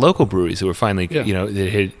a lot of local breweries who were finally, that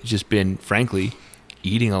had just been, frankly,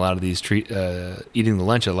 eating a lot of these eating the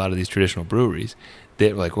lunch at a lot of these traditional breweries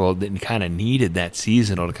that were like, well, they kind of needed that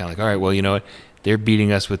seasonal to kind of like, all right, well, you know what? They're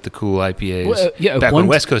beating us with the cool IPAs. Back when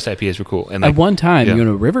West Coast IPAs were cool. And at one time,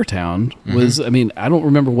 Rivertown was, I mean, I don't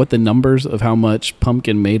remember what the numbers of how much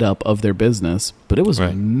pumpkin made up of their business, but it was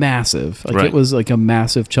massive. Like it was like a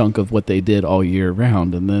massive chunk of what they did all year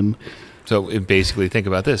round. And then... So basically think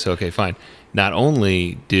about this. Okay, fine. Not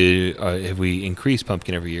only have we increased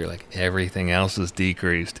pumpkin every year, like everything else is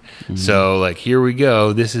decreased. Mm-hmm. So like, here we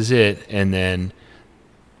go. This is it. And then...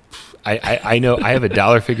 I know I have a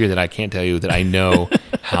dollar figure that I can't tell you that I know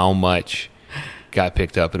how much got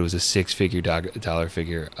picked up. It was a 6-figure dollar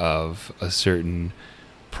figure of a certain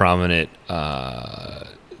prominent,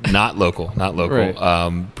 not local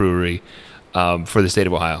brewery for the state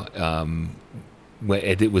of Ohio.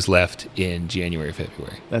 It was left in January,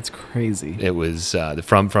 February. That's crazy. It was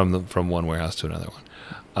from one warehouse to another one.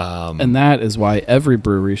 And that is why every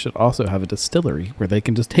brewery should also have a distillery where they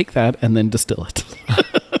can just take that and then distill it.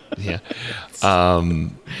 Yeah.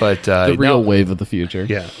 But the real wave of the future.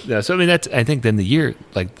 Yeah. So I mean, I think then the year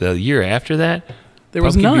after that, there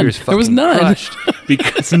was none. There was none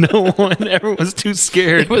because no one ever was too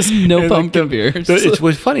scared. There was no pumpkin beers. So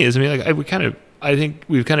what's funny is, I mean, like I think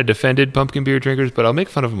we've kind of defended pumpkin beer drinkers, but I'll make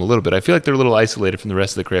fun of them a little bit. I feel like they're a little isolated from the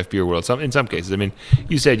rest of the craft beer world. In some cases, I mean,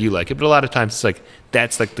 you said you like it, but a lot of times it's like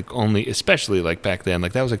that's like the only, especially like back then,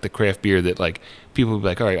 like that was like the craft beer that like people would be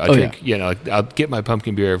like, all right, I'll drink, like, I'll get my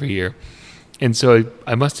pumpkin beer every year. And so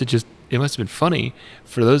it must have been funny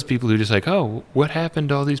for those people who are just like, oh, what happened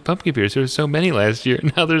to all these pumpkin beers? There were so many last year,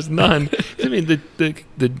 now there's none. I mean, the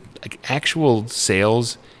like actual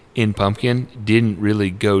sales in pumpkin didn't really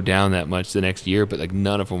go down that much the next year, but like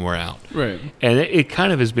none of them were out. Right. And it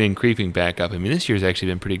kind of has been creeping back up. I mean, this year's actually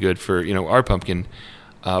been pretty good for, our pumpkin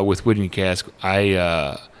with Wooden Cask.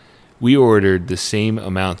 We ordered the same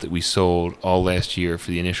amount that we sold all last year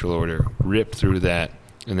for the initial order, ripped through that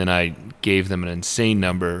and then I gave them an insane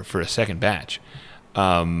number for a second batch,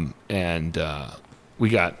 and we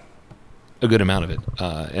got a good amount of it,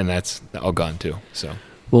 and that's all gone too. So,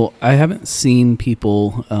 well, I haven't seen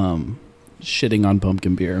people shitting on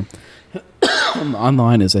pumpkin beer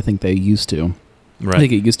online as I think they used to. right. I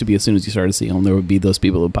think it used to be as soon as you started seeing them, there would be those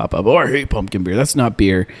people who would pop up, oh, I hate pumpkin beer. That's not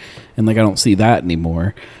beer. And like, I don't see that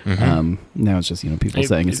anymore. Now it's just, people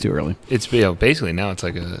saying it's too early. It's basically now it's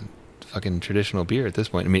like a fucking traditional beer at this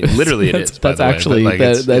point. I mean, literally it is. That's by the actually, way.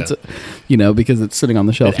 But that's because it's sitting on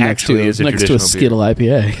the shelf It next to actually is a a traditional Skittle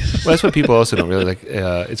IPA. Well, that's what people also don't really like.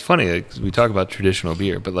 It's funny, like, 'cause we talk about traditional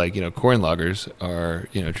beer, but like, corn lagers are,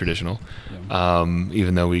 traditional.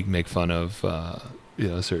 Even though we make fun of, a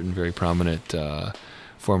certain very prominent,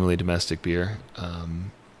 formerly domestic beer,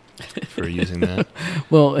 for using that.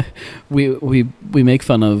 Well, we make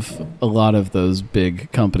fun of a lot of those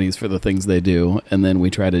big companies for the things they do, and then we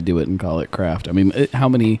try to do it and call it craft. I mean, how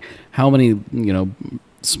many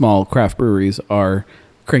small craft breweries are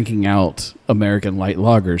cranking out American light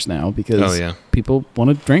lagers now because people want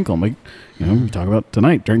to drink them? Like, we talk about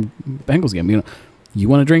tonight during Bengals game. You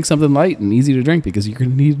want to drink something light and easy to drink because you're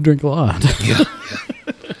going to need to drink a lot. Yeah.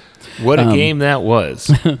 What a game that was,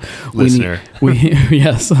 listener.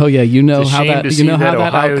 Yes. Oh yeah. It's a how shame that to see how that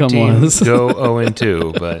Ohio outcome team was. go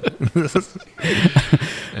 0-2,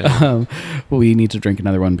 but we need to drink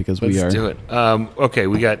another one because let's we are. do it. Okay,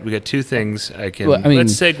 we got two things. Let's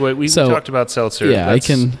segue. We talked about seltzer. Yeah, let's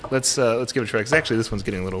give it a try. Because actually, this one's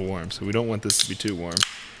getting a little warm, so we don't want this to be too warm.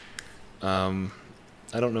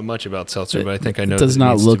 I don't know much about seltzer, but I think I know. It does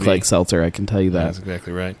not look like seltzer. I can tell you that. That's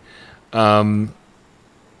exactly right.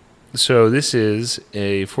 So this is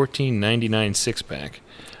a $14.99 6-pack.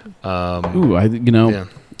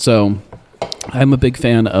 So I'm a big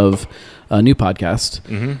fan of a new podcast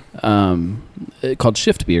called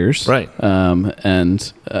Shift Beers. Right.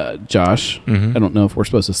 And Josh, I don't know if we're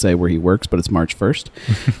supposed to say where he works, but it's March 1st.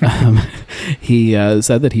 He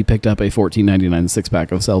said that he picked up a $14.99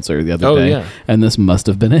 6-pack of seltzer the other day, and this must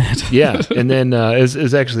have been it. Yeah, and then it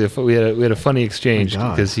was actually we had a funny exchange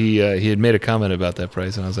because he had made a comment about that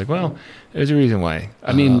price, and I was like, well, there's a reason why.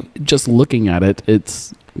 I mean, just looking at it,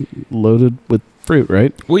 it's loaded with fruit,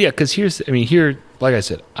 right? Well, yeah, because here, like I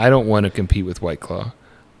said, I don't want to compete with White Claw.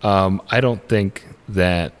 I don't think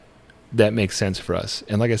that makes sense for us.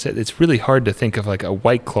 And like I said, it's really hard to think of like a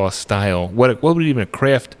White Claw style. What would even a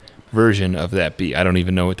craft version of that be? I don't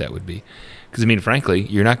even know what that would be. Because frankly,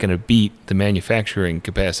 you're not going to beat the manufacturing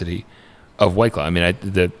capacity of White Claw. And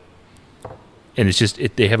it's just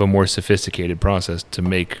they have a more sophisticated process to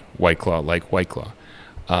make White Claw like White Claw.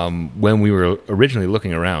 When we were originally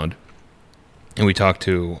looking around, and we talked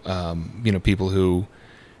to people who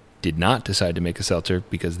did not decide to make a seltzer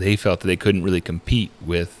because they felt that they couldn't really compete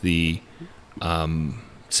with the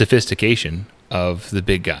sophistication of the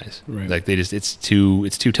big guys. Right. Like it's too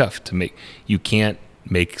tough to make. You can't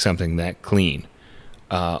make something that clean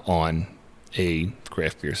on a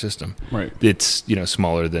craft beer system. Right. It's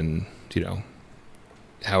smaller than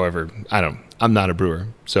However, I'm not a brewer,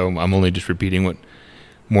 so I'm only just repeating what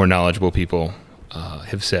more knowledgeable people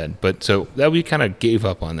have said. But so that we kind of gave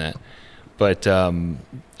up on that. But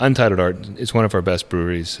Untitled Art is one of our best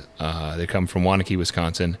breweries. They come from Waunakee,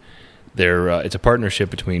 Wisconsin. It's a partnership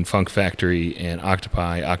between Funk Factory and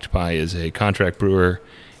Octopi. Octopi is a contract brewer,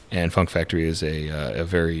 and Funk Factory is a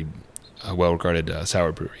very well-regarded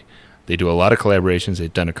sour brewery. They do a lot of collaborations.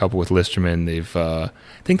 They've done a couple with Listerman. I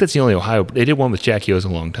think that's the only Ohio. They did one with Jack Hughes a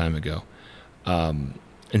long time ago. And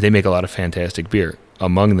they make a lot of fantastic beer.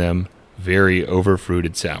 Among them, very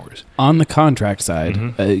over-fruited sours. On the contract side,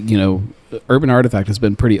 Urban Artifact has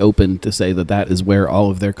been pretty open to say that is where all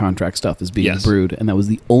of their contract stuff is being brewed. And that was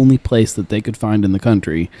the only place that they could find in the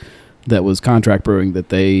country that was contract brewing that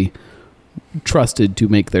they trusted to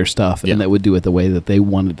make their stuff and that would do it the way that they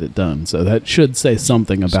wanted it done. So that should say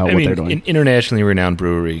something about what they're doing. An internationally renowned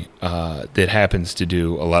brewery that happens to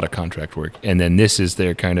do a lot of contract work, and then this is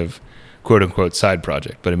their kind of quote unquote side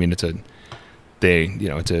project. But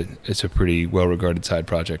it's a pretty well regarded side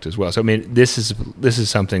project as well. So this is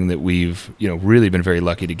something that we've really been very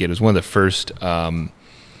lucky to get. It was one of the first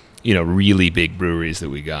really big breweries that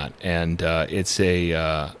we got, and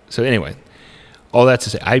so anyway. All that to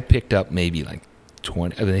say, I picked up maybe like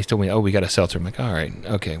 20. I mean, they told me, "Oh, we got a seltzer." I'm like, "All right,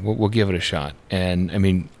 okay, we'll give it a shot." And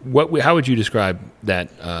how would you describe that?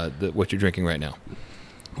 What you're drinking right now?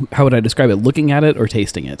 How would I describe it? Looking at it or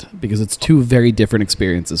tasting it? Because it's two very different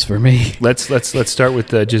experiences for me. Let's start with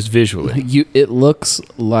just visually. It looks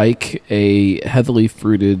like a heavily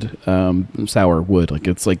fruited sour wood. Like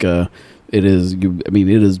it's like it is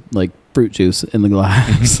like fruit juice in the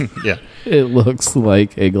glass. Yeah. It looks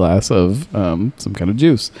like a glass of some kind of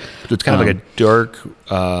juice. So it's kind of like a dark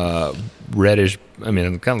reddish. I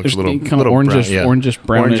mean, it kind of looks a little kind of orangish,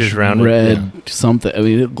 brown, brownish, rounded, red something. I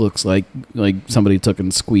mean, it looks like somebody took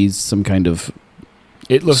and squeezed some kind of.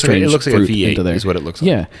 It looks like a V8 into there. Is what it looks like.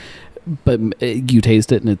 Yeah, but you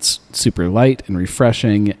taste it and it's super light and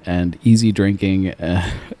refreshing and easy drinking.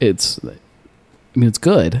 It's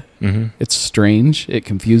good. Mm-hmm. It's strange. It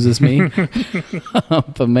confuses me,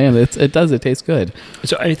 but man, it tastes good.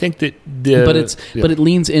 So I think that but it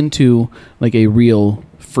leans into like a real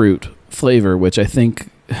fruit flavor, which I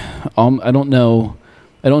think I don't know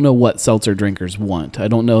what seltzer drinkers want. I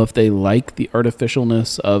don't know if they like the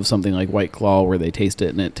artificialness of something like White Claw, where they taste it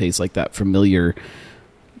and it tastes like that familiar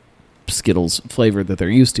Skittles flavor that they're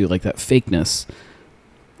used to, like that fakeness.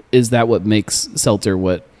 Is that what makes seltzer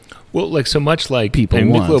what? Well, like so much like people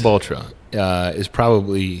want. Michelob Ultra is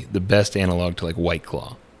probably the best analog to like White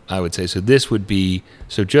Claw, I would say. So this would be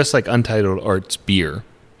just like Untitled Art's beer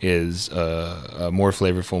is more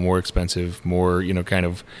flavorful, more expensive, more kind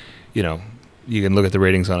of you can look at the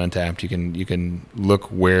ratings on Untappd. You can look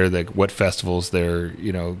where what festivals they're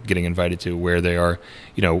getting invited to, where they are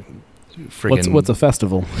friggin', what's a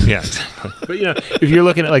festival? Yeah, but if you're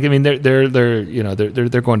looking at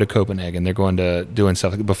they're going to Copenhagen, they're going to doing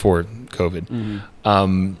stuff like before COVID.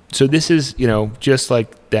 Mm-hmm. So this is just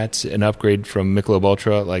like that's an upgrade from Michelob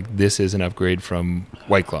Ultra. Like this is an upgrade from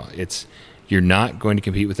White Claw. You're not going to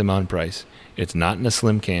compete with them on price. It's not in a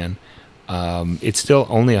slim can. It's still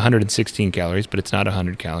only 116 calories, but it's not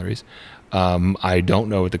 100 calories. I don't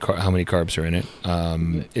know how many carbs are in it.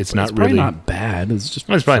 It's not really not bad. It's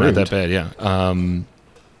probably not that bad. Yeah.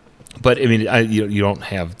 But I mean, you don't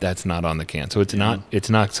have that's not on the can, so it's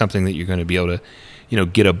not something that you're going to be able to,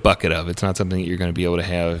 get a bucket of. It's not something that you're going to be able to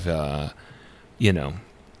have.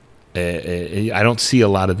 I don't see a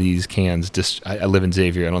lot of these cans. I live in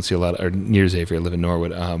Xavier. I don't see a lot, or near Xavier. I live in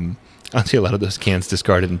Norwood. I don't see a lot of those cans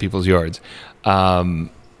discarded in people's yards.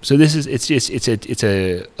 So this is it's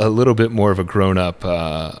a little bit more of a grown up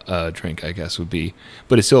drink, I guess would be,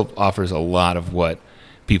 but it still offers a lot of what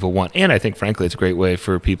people want, and I think frankly it's a great way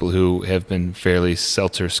for people who have been fairly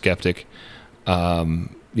seltzer skeptic. For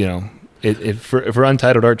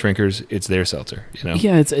Untitled Art drinkers, it's their seltzer.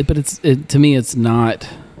 Yeah, to me it's not.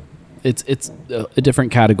 It's a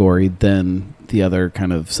different category than the other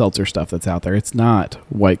kind of seltzer stuff that's out there. It's not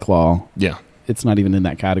White Claw. Yeah, it's not even in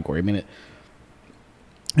that category. I mean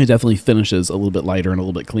it definitely finishes a little bit lighter and a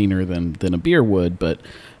little bit cleaner than a beer would, but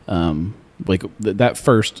that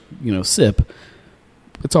first sip,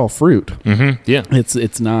 it's all fruit. Mm-hmm. Yeah,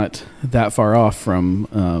 it's not that far off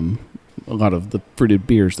from a lot of the fruited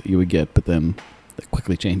beers that you would get, but then it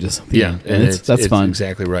quickly changes. Yeah, and that's fun.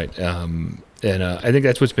 Exactly right. And I think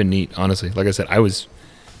that's what's been neat. Honestly, like I said, I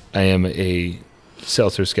am a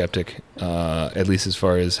seltzer skeptic, at least as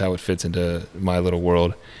far as how it fits into my little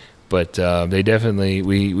world. But they definitely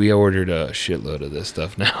we ordered a shitload of this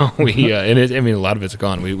stuff now. A lot of it's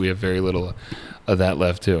gone. We have very little of that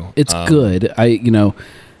left too. It's good. I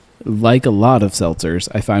like a lot of seltzers,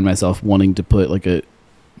 I find myself wanting to put like a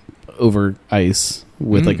over ice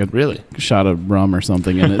with like a really shot of rum or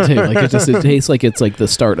something in it too. Like it tastes like it's like the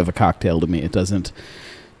start of a cocktail to me. It doesn't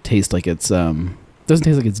taste like it's doesn't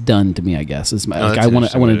taste like it's done to me, I guess. I want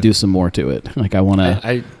to do some more to it. Like I want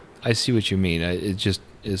to. I see what you mean. It just,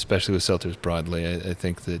 especially with seltzers broadly, I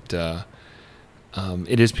think that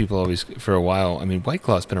it is people always, for a while, I mean, White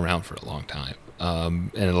Claw's been around for a long time.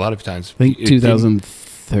 And a lot of times... I think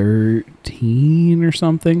 2013 or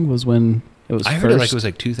something was when it was I heard it was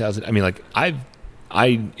like 2000. I mean, like,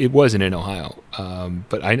 it wasn't in Ohio.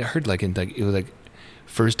 But I heard it was like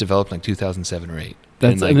first developed like 2007 or 8.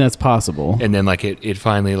 That's possible. And then like it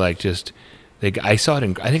finally like just... I saw it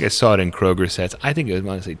in Kroger sets. I think it was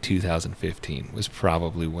honestly 2015 was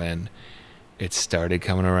probably when it started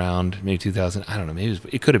coming around. Maybe 2000. I don't know. Maybe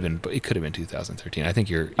it could have been 2013. I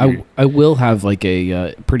think I will have like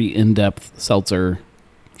a pretty in-depth seltzer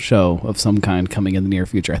show of some kind coming in the near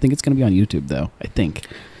future. I think it's going to be on YouTube though. I think.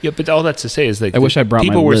 Yeah, but all that to say is like I wish I brought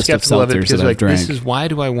people my were list of skeptical of it seltzers because that I've drank. This is why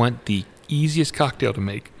do I want the easiest cocktail to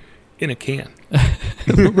make in a can?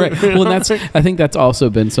 Right. Well, I think that's also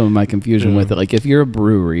been some of my confusion with it. Like if you're a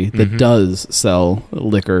brewery that does sell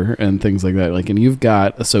liquor and things like that, like, and you've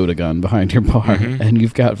got a soda gun behind your bar and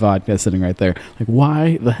you've got vodka sitting right there, like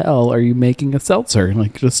why the hell are you making a seltzer?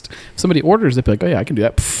 Like just if somebody orders it, be like, oh yeah, I can do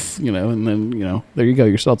that, and then there you go,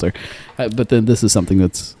 your seltzer. But then this is something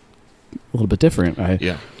that's a little bit different.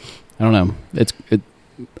 I don't know.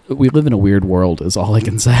 we live in a weird world is all I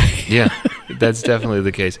can say. Yeah, that's definitely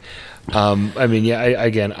the case. I mean, yeah,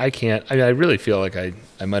 I can't. I really feel like I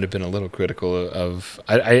might have been a little critical of.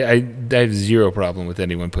 I have zero problem with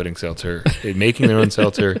anyone putting seltzer, making their own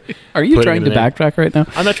seltzer. Are you trying to backtrack right now?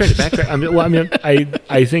 I'm not trying to backtrack.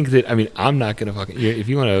 I think that. I mean, I'm not gonna fucking. If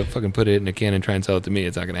you want to fucking put it in a can and try and sell it to me,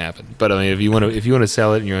 it's not gonna happen. But I mean, if you want to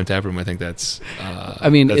sell it in your own tap room, I think that's. I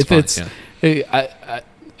mean, that's if fine, it's. Yeah.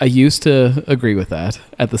 I used to agree with that.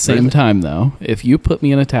 At the same time, though, if you put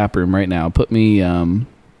me in a tap room right now, put me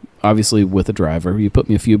obviously with a driver, you put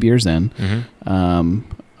me a few beers in,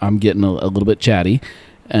 I'm getting a little bit chatty,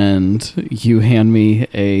 and you hand me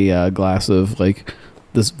a glass of like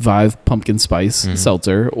this Vive pumpkin spice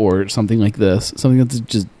seltzer or something like this, something that's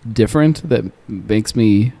just different that makes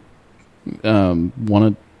me want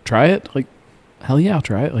to try it. Like, hell yeah, I'll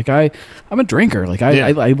try it. Like I'm a drinker. Like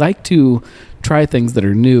I like to try things that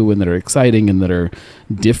are new and that are exciting and that are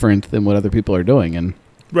different than what other people are doing. And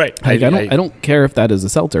right, I don't care if that is a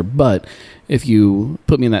seltzer, but if you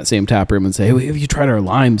put me in that same tap room and say, "Hey, have you tried our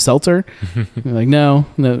lime seltzer?" I'm like, no,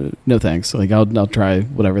 thanks. Like I'll try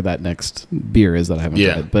whatever that next beer is that I haven't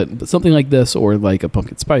tried. But something like this, or like a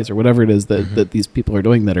pumpkin spice, or whatever it is that these people are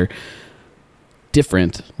doing that are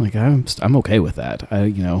different. Like I'm okay with that.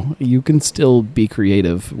 You can still be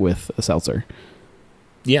creative with a seltzer.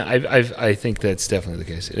 Yeah, I think that's definitely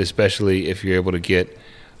the case, especially if you're able to get,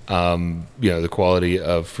 the quality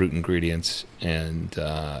of fruit ingredients and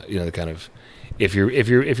the kind of if you're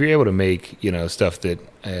able to make stuff that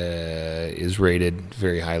is rated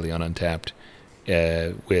very highly on Untappd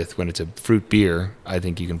with when it's a fruit beer, I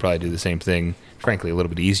think you can probably do the same thing. Frankly, a little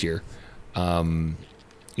bit easier. To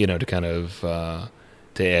kind of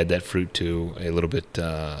to add that fruit to a little bit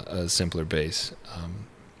a simpler base.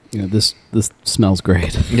 This smells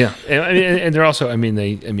great. Yeah, and they're also.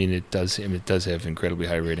 It does have incredibly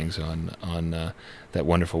high ratings on that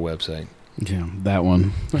wonderful website. Yeah, that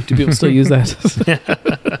one. Do people still use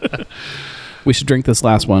that? We should drink this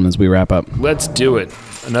last one as we wrap up. Let's do it.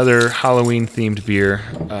 Another Halloween themed beer.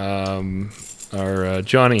 Our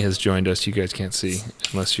Johnny has joined us. You guys can't see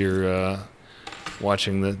unless you're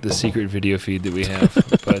watching the secret video feed that we have.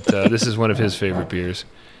 But this is one of his favorite beers.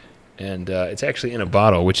 And it's actually in a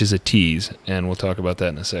bottle, which is a tease, and we'll talk about that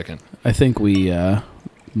in a second. I think we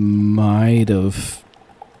might have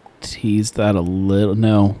teased that a little.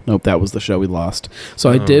 Nope, that was the show we lost. So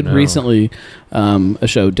I did recently a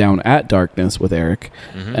show Down at Darkness with Eric,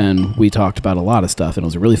 and we talked about a lot of stuff, and it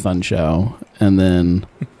was a really fun show. And then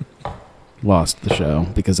lost the show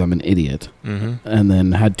because I'm an idiot, and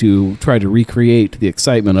then had to try to recreate the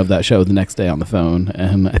excitement of that show the next day on the phone.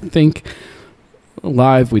 And I think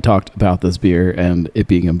live we talked about this beer and it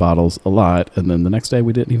being in bottles a lot, and then the next day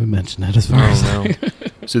we didn't even mention it as far as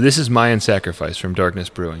So this is Mayan Sacrifice from Darkness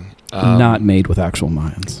Brewing. Not made with actual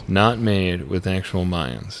Mayans. Not made with actual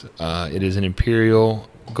Mayans. It is an imperial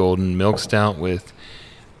golden milk stout with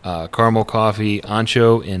caramel coffee,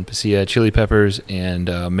 ancho and pasilla chili peppers, and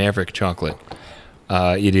Maverick chocolate.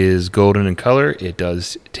 It is golden in color. It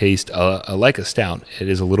does taste like a stout. It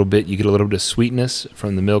is you get a little bit of sweetness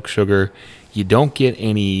from the milk sugar. You don't get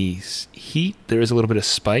any heat. There is a little bit of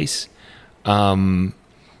spice. And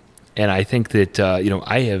I think that,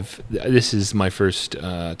 this is my first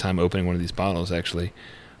time opening one of these bottles, actually.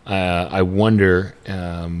 I wonder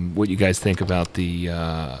what you guys think about the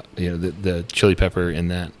chili pepper in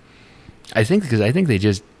that. I think they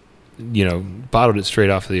just, bottled it straight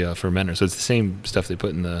off the fermenter. So it's the same stuff they put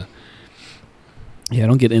in the... Yeah, I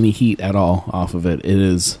don't get any heat at all off of it. It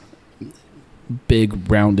is big,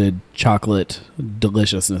 rounded chocolate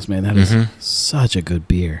deliciousness, man. That is such a good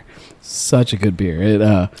beer. Such a good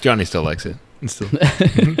beer. Johnny still likes it.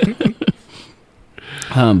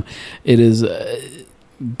 It is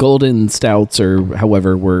golden stouts, or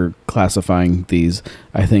however we're classifying these,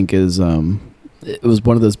 I think is it was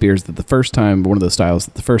one of those beers that one of those styles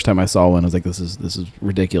that the first time I saw one, I was like, this is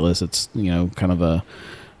ridiculous. It's kind of a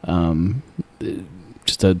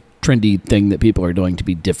just a trendy thing that people are doing to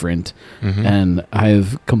be different, and I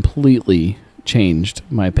have completely changed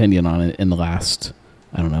my opinion on it in the last,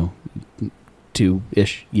 I don't know,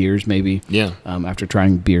 2-ish years maybe. Yeah. After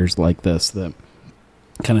trying beers like this that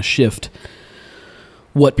kind of shift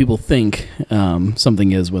what people think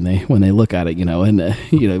something is when they look at it,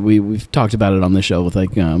 and we've talked about it on the show with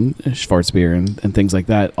like Schwarzbier and things like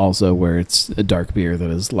that also, where it's a dark beer that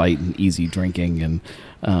is light and easy drinking,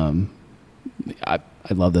 and I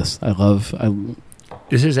love this.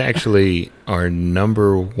 This is actually our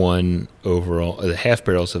number one overall. The half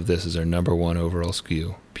barrels of this is our number one overall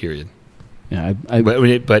SKU. Period. Yeah,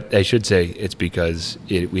 but I should say it's because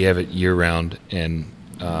we have it year round, and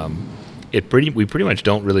we pretty much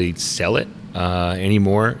don't really sell it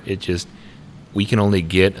anymore. It just, we can only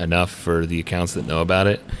get enough for the accounts that know about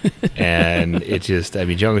it. And it just, I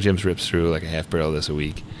mean, Jungle Jim's rips through like a half barrel of this a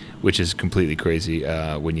week, which is completely crazy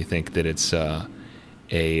when you think that it's like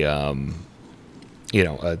 8 or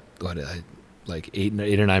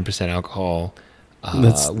 9% alcohol.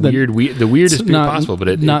 The weirdest beer possible,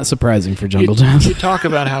 but not surprising for Jungle Jim. You talk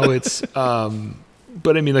about how it's,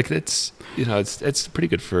 but I mean, like it's pretty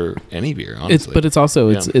good for any beer, honestly. It's also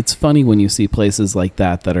it's funny when you see places like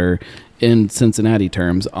that are, in Cincinnati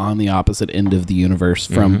terms, on the opposite end of the universe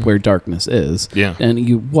from where Darkness is. Yeah, and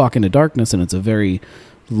you walk into Darkness, and it's a very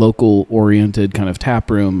local oriented kind of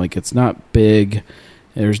tap room. Like, it's not big.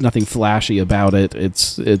 There's nothing flashy about it.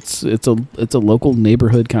 It's a local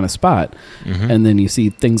neighborhood kind of spot. And then you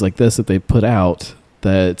see things like this that they put out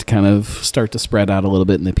that kind of start to spread out a little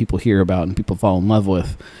bit, and that people hear about and people fall in love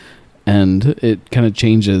with. And it kind of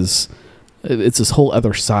changes. It's this whole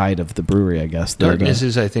other side of the brewery, I guess. Darkness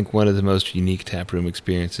is, I think, one of the most unique taproom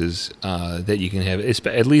experiences that you can have,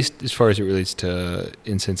 at least as far as it relates to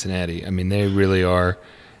in Cincinnati. I mean, they really are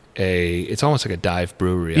it's almost like a dive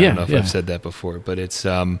brewery. I don't know if I've said that before, but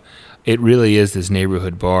it really is this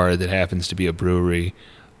neighborhood bar that happens to be a brewery.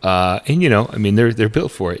 And I mean, they're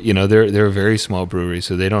built for it. They're a very small brewery,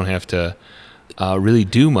 so they don't have to really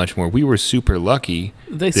do much more. We were super lucky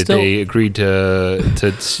they agreed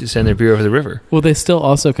to send their beer over the river. Well, they still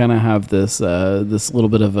also kind of have this little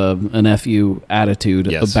bit of an FU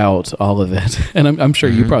attitude about all of it, and I'm sure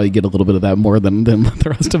you probably get a little bit of that more than the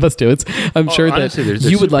rest of us do. I'm sure honestly, that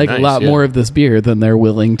you would like nice, a lot more of this beer than they're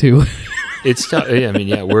willing to. It's tough. I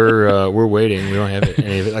mean, we're waiting. We don't have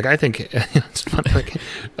any of it. Like, I think it's funny. Like,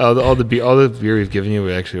 all the beer we've given you,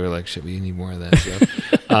 we're like, shit, we need more of that stuff.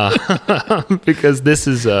 Because this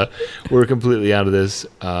is we're completely out of this,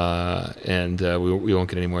 and we won't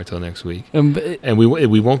get any more until next week. And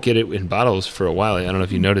we won't get it in bottles for a while. I don't know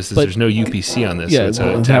if you noticed this. There's no UPC on this. Yeah,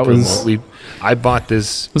 so I bought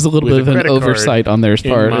this. It was a little bit of an oversight on their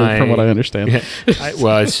part, from what I understand. Yeah,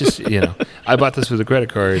 it's just I bought this with a credit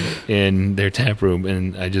card in their tap room,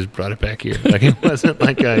 and I just brought it back here. Like, it wasn't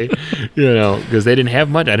like because they didn't have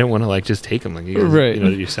much. I didn't want to like just take them, like,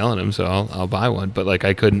 you're selling them, so I'll buy one. But like,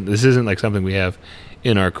 I couldn't. This isn't like something we have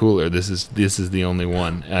in our cooler. This is the only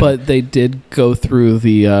one. But they did go through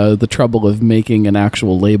the trouble of making an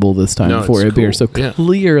actual label this time for a beer. So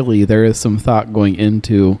clearly there is some thought going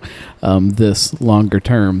into this longer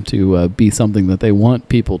term to be something that they want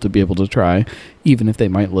people to be able to try, even if they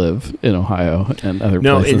might live in Ohio and other places.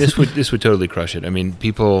 No, and this would totally crush it. I mean,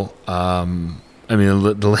 people. I mean,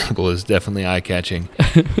 the label is definitely eye-catching,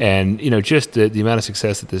 and just the amount of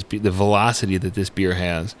success that the velocity that this beer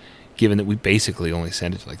has, given that we basically only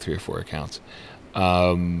send it to like 3 or 4 accounts,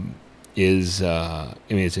 is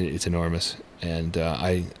it's enormous, and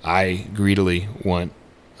I greedily want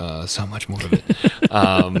so much more of it,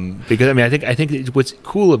 because I mean, I think what's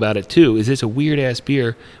cool about it too is it's a weird ass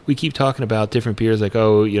beer. We keep talking about different beers, like,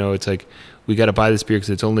 it's like we got to buy this beer because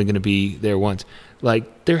it's only going to be there once.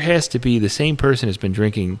 Like, there has to be the same person has been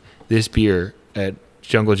drinking this beer at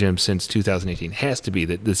Jungle Jim since 2018. Has to be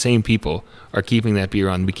that the same people are keeping that beer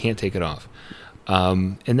on. We can't take it off,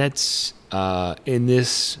 and that's in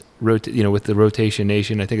this with the Rotation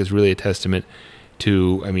Nation. I think it's really a testament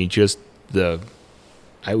to. I mean, just I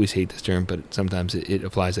always hate this term, but sometimes it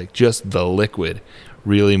applies. Like, just the liquid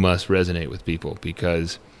really must resonate with people,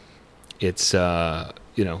 because it's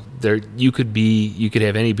you could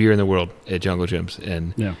have any beer in the world at Jungle Jim's,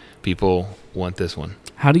 and people want this one.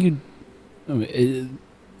 How do you?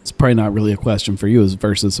 It's probably not really a question for you as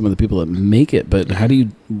versus some of the people that make it, but how do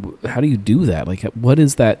you do that? Like, what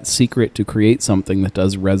is that secret to create something that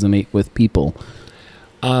does resonate with people?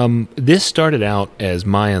 This started out as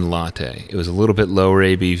Mayan Latte. It was a little bit lower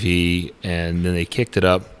ABV, and then they kicked it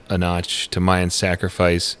up a notch to Mayan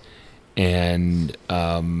Sacrifice. And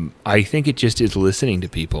I think it just is listening to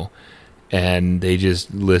people, and they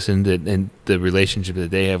just listened, and the relationship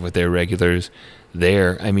that they have with their regulars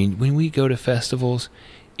there. I mean, when we go to festivals,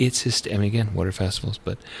 it's just, I mean, again, what are festivals?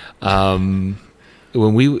 But they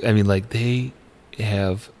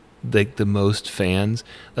have like the most fans.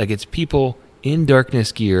 Like, it's people in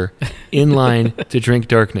Darkness gear in line to drink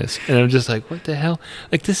Darkness, and I'm just like, what the hell?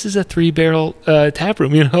 Like, this is a 3-barrel tap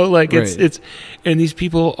room, like, it's and these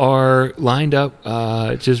people are lined up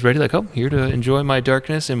just ready, like, here to enjoy my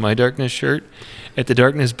Darkness and my Darkness shirt at the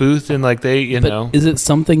Darkness booth, and like, they know. Is it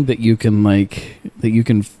something that you can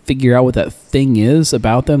figure out what that thing is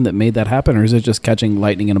about them that made that happen, or is it just catching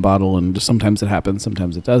lightning in a bottle, and just sometimes it happens,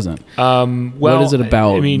 sometimes it doesn't? What is it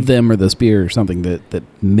about them or this beer or something that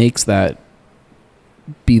makes that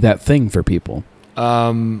be that thing for people?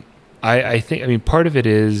 I think, I mean, part of it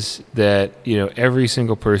is that, every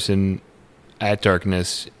single person at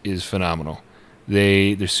Darkness is phenomenal.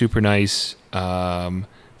 They're super nice.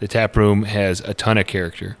 The tap room has a ton of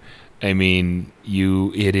character. I mean,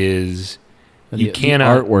 you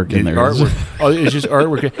cannot artwork in there. It's just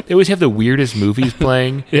artwork. They always have the weirdest movies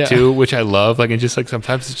playing too, which I love. Like, and just like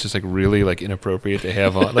sometimes it's just like really like inappropriate to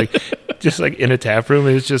have on, like just like in a tap room.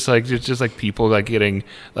 It's just like people like getting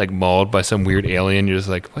like mauled by some weird alien. You're just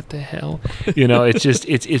like, what the hell? It's just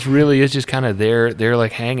it's really just kind of their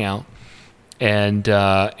like hangout. And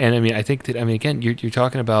I mean, I think that, I mean, again, you're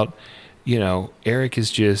talking about, Eric is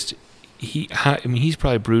just. He's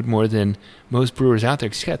probably brewed more than most brewers out there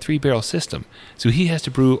because he's got a 3-barrel system, so he has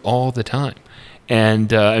to brew all the time.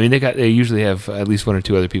 And I mean, they usually have at least 1 or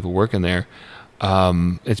 2 other people working there.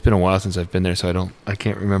 It's been a while since I've been there, so I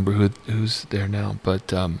can't remember who's there now.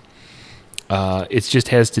 But it just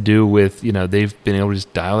has to do with they've been able to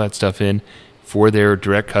just dial that stuff in for their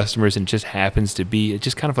direct customers, and it just happens to be it's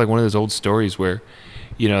just kind of like one of those old stories where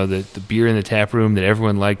the beer in the tap room that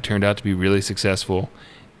everyone liked turned out to be really successful.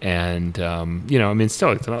 And, I mean, still,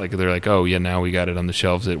 it's not like they're like, oh, yeah, now we got it on the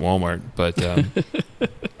shelves at Walmart. But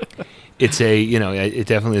it's it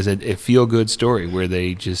definitely is a feel-good story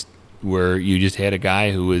where you just had a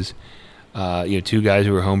guy who was, 2 guys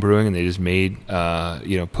who were homebrewing, and they just made,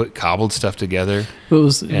 cobbled stuff together. We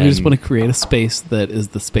just want to create a space that is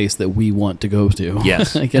the space that we want to go to.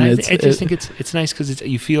 Yes. Again, I just think it's nice because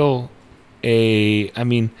you feel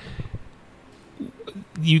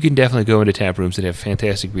you can definitely go into tap rooms that have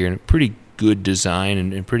fantastic beer and pretty good design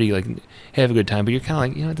and pretty like have a good time, but you're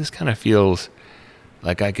kind of like, this kind of feels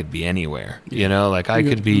like I could be anywhere, like I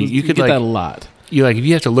could be, you could get like that a lot. You like, if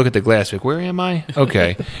you have to look at the glass, like, where am I?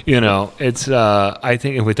 Okay. It's, I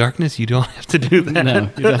think with Darkness, you don't have to do that. No,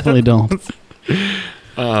 you definitely don't.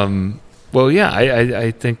 Well, yeah,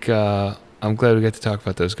 I think, I'm glad we got to talk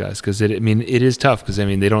about those guys because it is tough because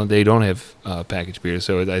they don't have packaged beer.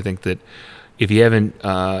 So I think that if you haven't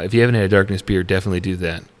had a Darkness beer, definitely do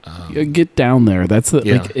that. Get down there. That's the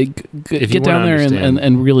get down there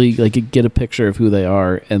and really like get a picture of who they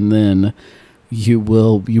are, and then you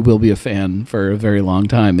will be a fan for a very long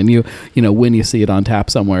time. And when you see it on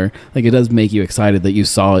tap somewhere, like it does make you excited that you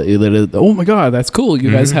saw it. Oh my God, that's cool!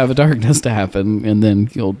 You guys have a Darkness tap, and then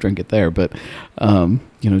you'll drink it there. But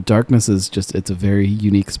Darkness is it's a very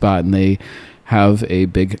unique spot, and they have a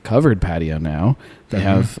big covered patio now. They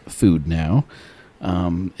have food now.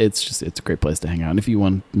 It's a great place to hang out. And if you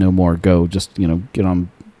want to know more, go just get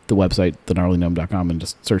on the website, thegnarlygnome.com, and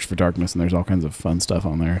just search for Darkness, and there's all kinds of fun stuff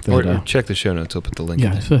on there. Or check the show notes. I'll put the link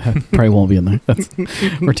in there. Probably won't be in there.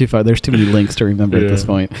 We're too far. There's too many links to remember at this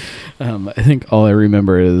point. I think all I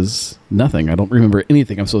remember is nothing. I don't remember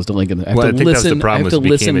anything I'm supposed to link in there. I have to listen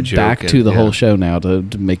back to the whole show now to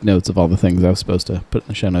make notes of all the things I was supposed to put in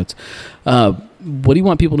the show notes. What do you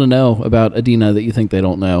want people to know about Adina that you think they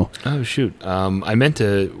don't know? Oh, shoot. I meant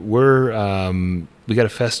to... we got a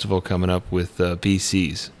festival coming up with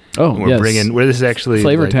BC's. Oh, we're bringing where this is actually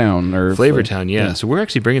Flavortown Flavortown, yeah. So we're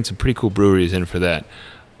actually bringing some pretty cool breweries in for that.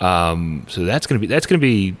 So that's gonna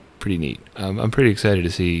be pretty neat. I'm pretty excited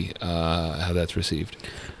to see how that's received.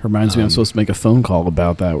 Reminds me, I'm supposed to make a phone call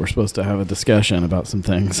about that. We're supposed to have a discussion about some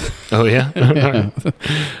things. Oh yeah, yeah.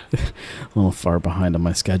 A little far behind on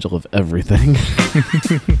my schedule of everything.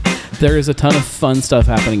 There is a ton of fun stuff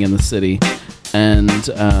happening in the city, and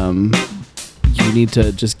you need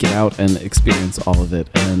to just get out and experience all of it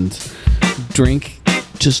and drink.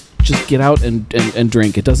 Just get out and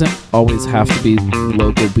drink. It doesn't always have to be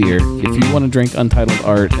local beer. If you want to drink Untitled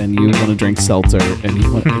Art and you want to drink seltzer and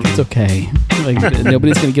it's okay. Like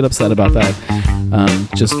nobody's going to get upset about that.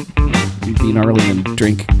 Just be gnarly and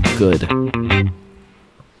drink good.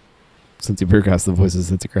 Cincy Brewcast, the voices,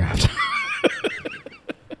 it's a craft.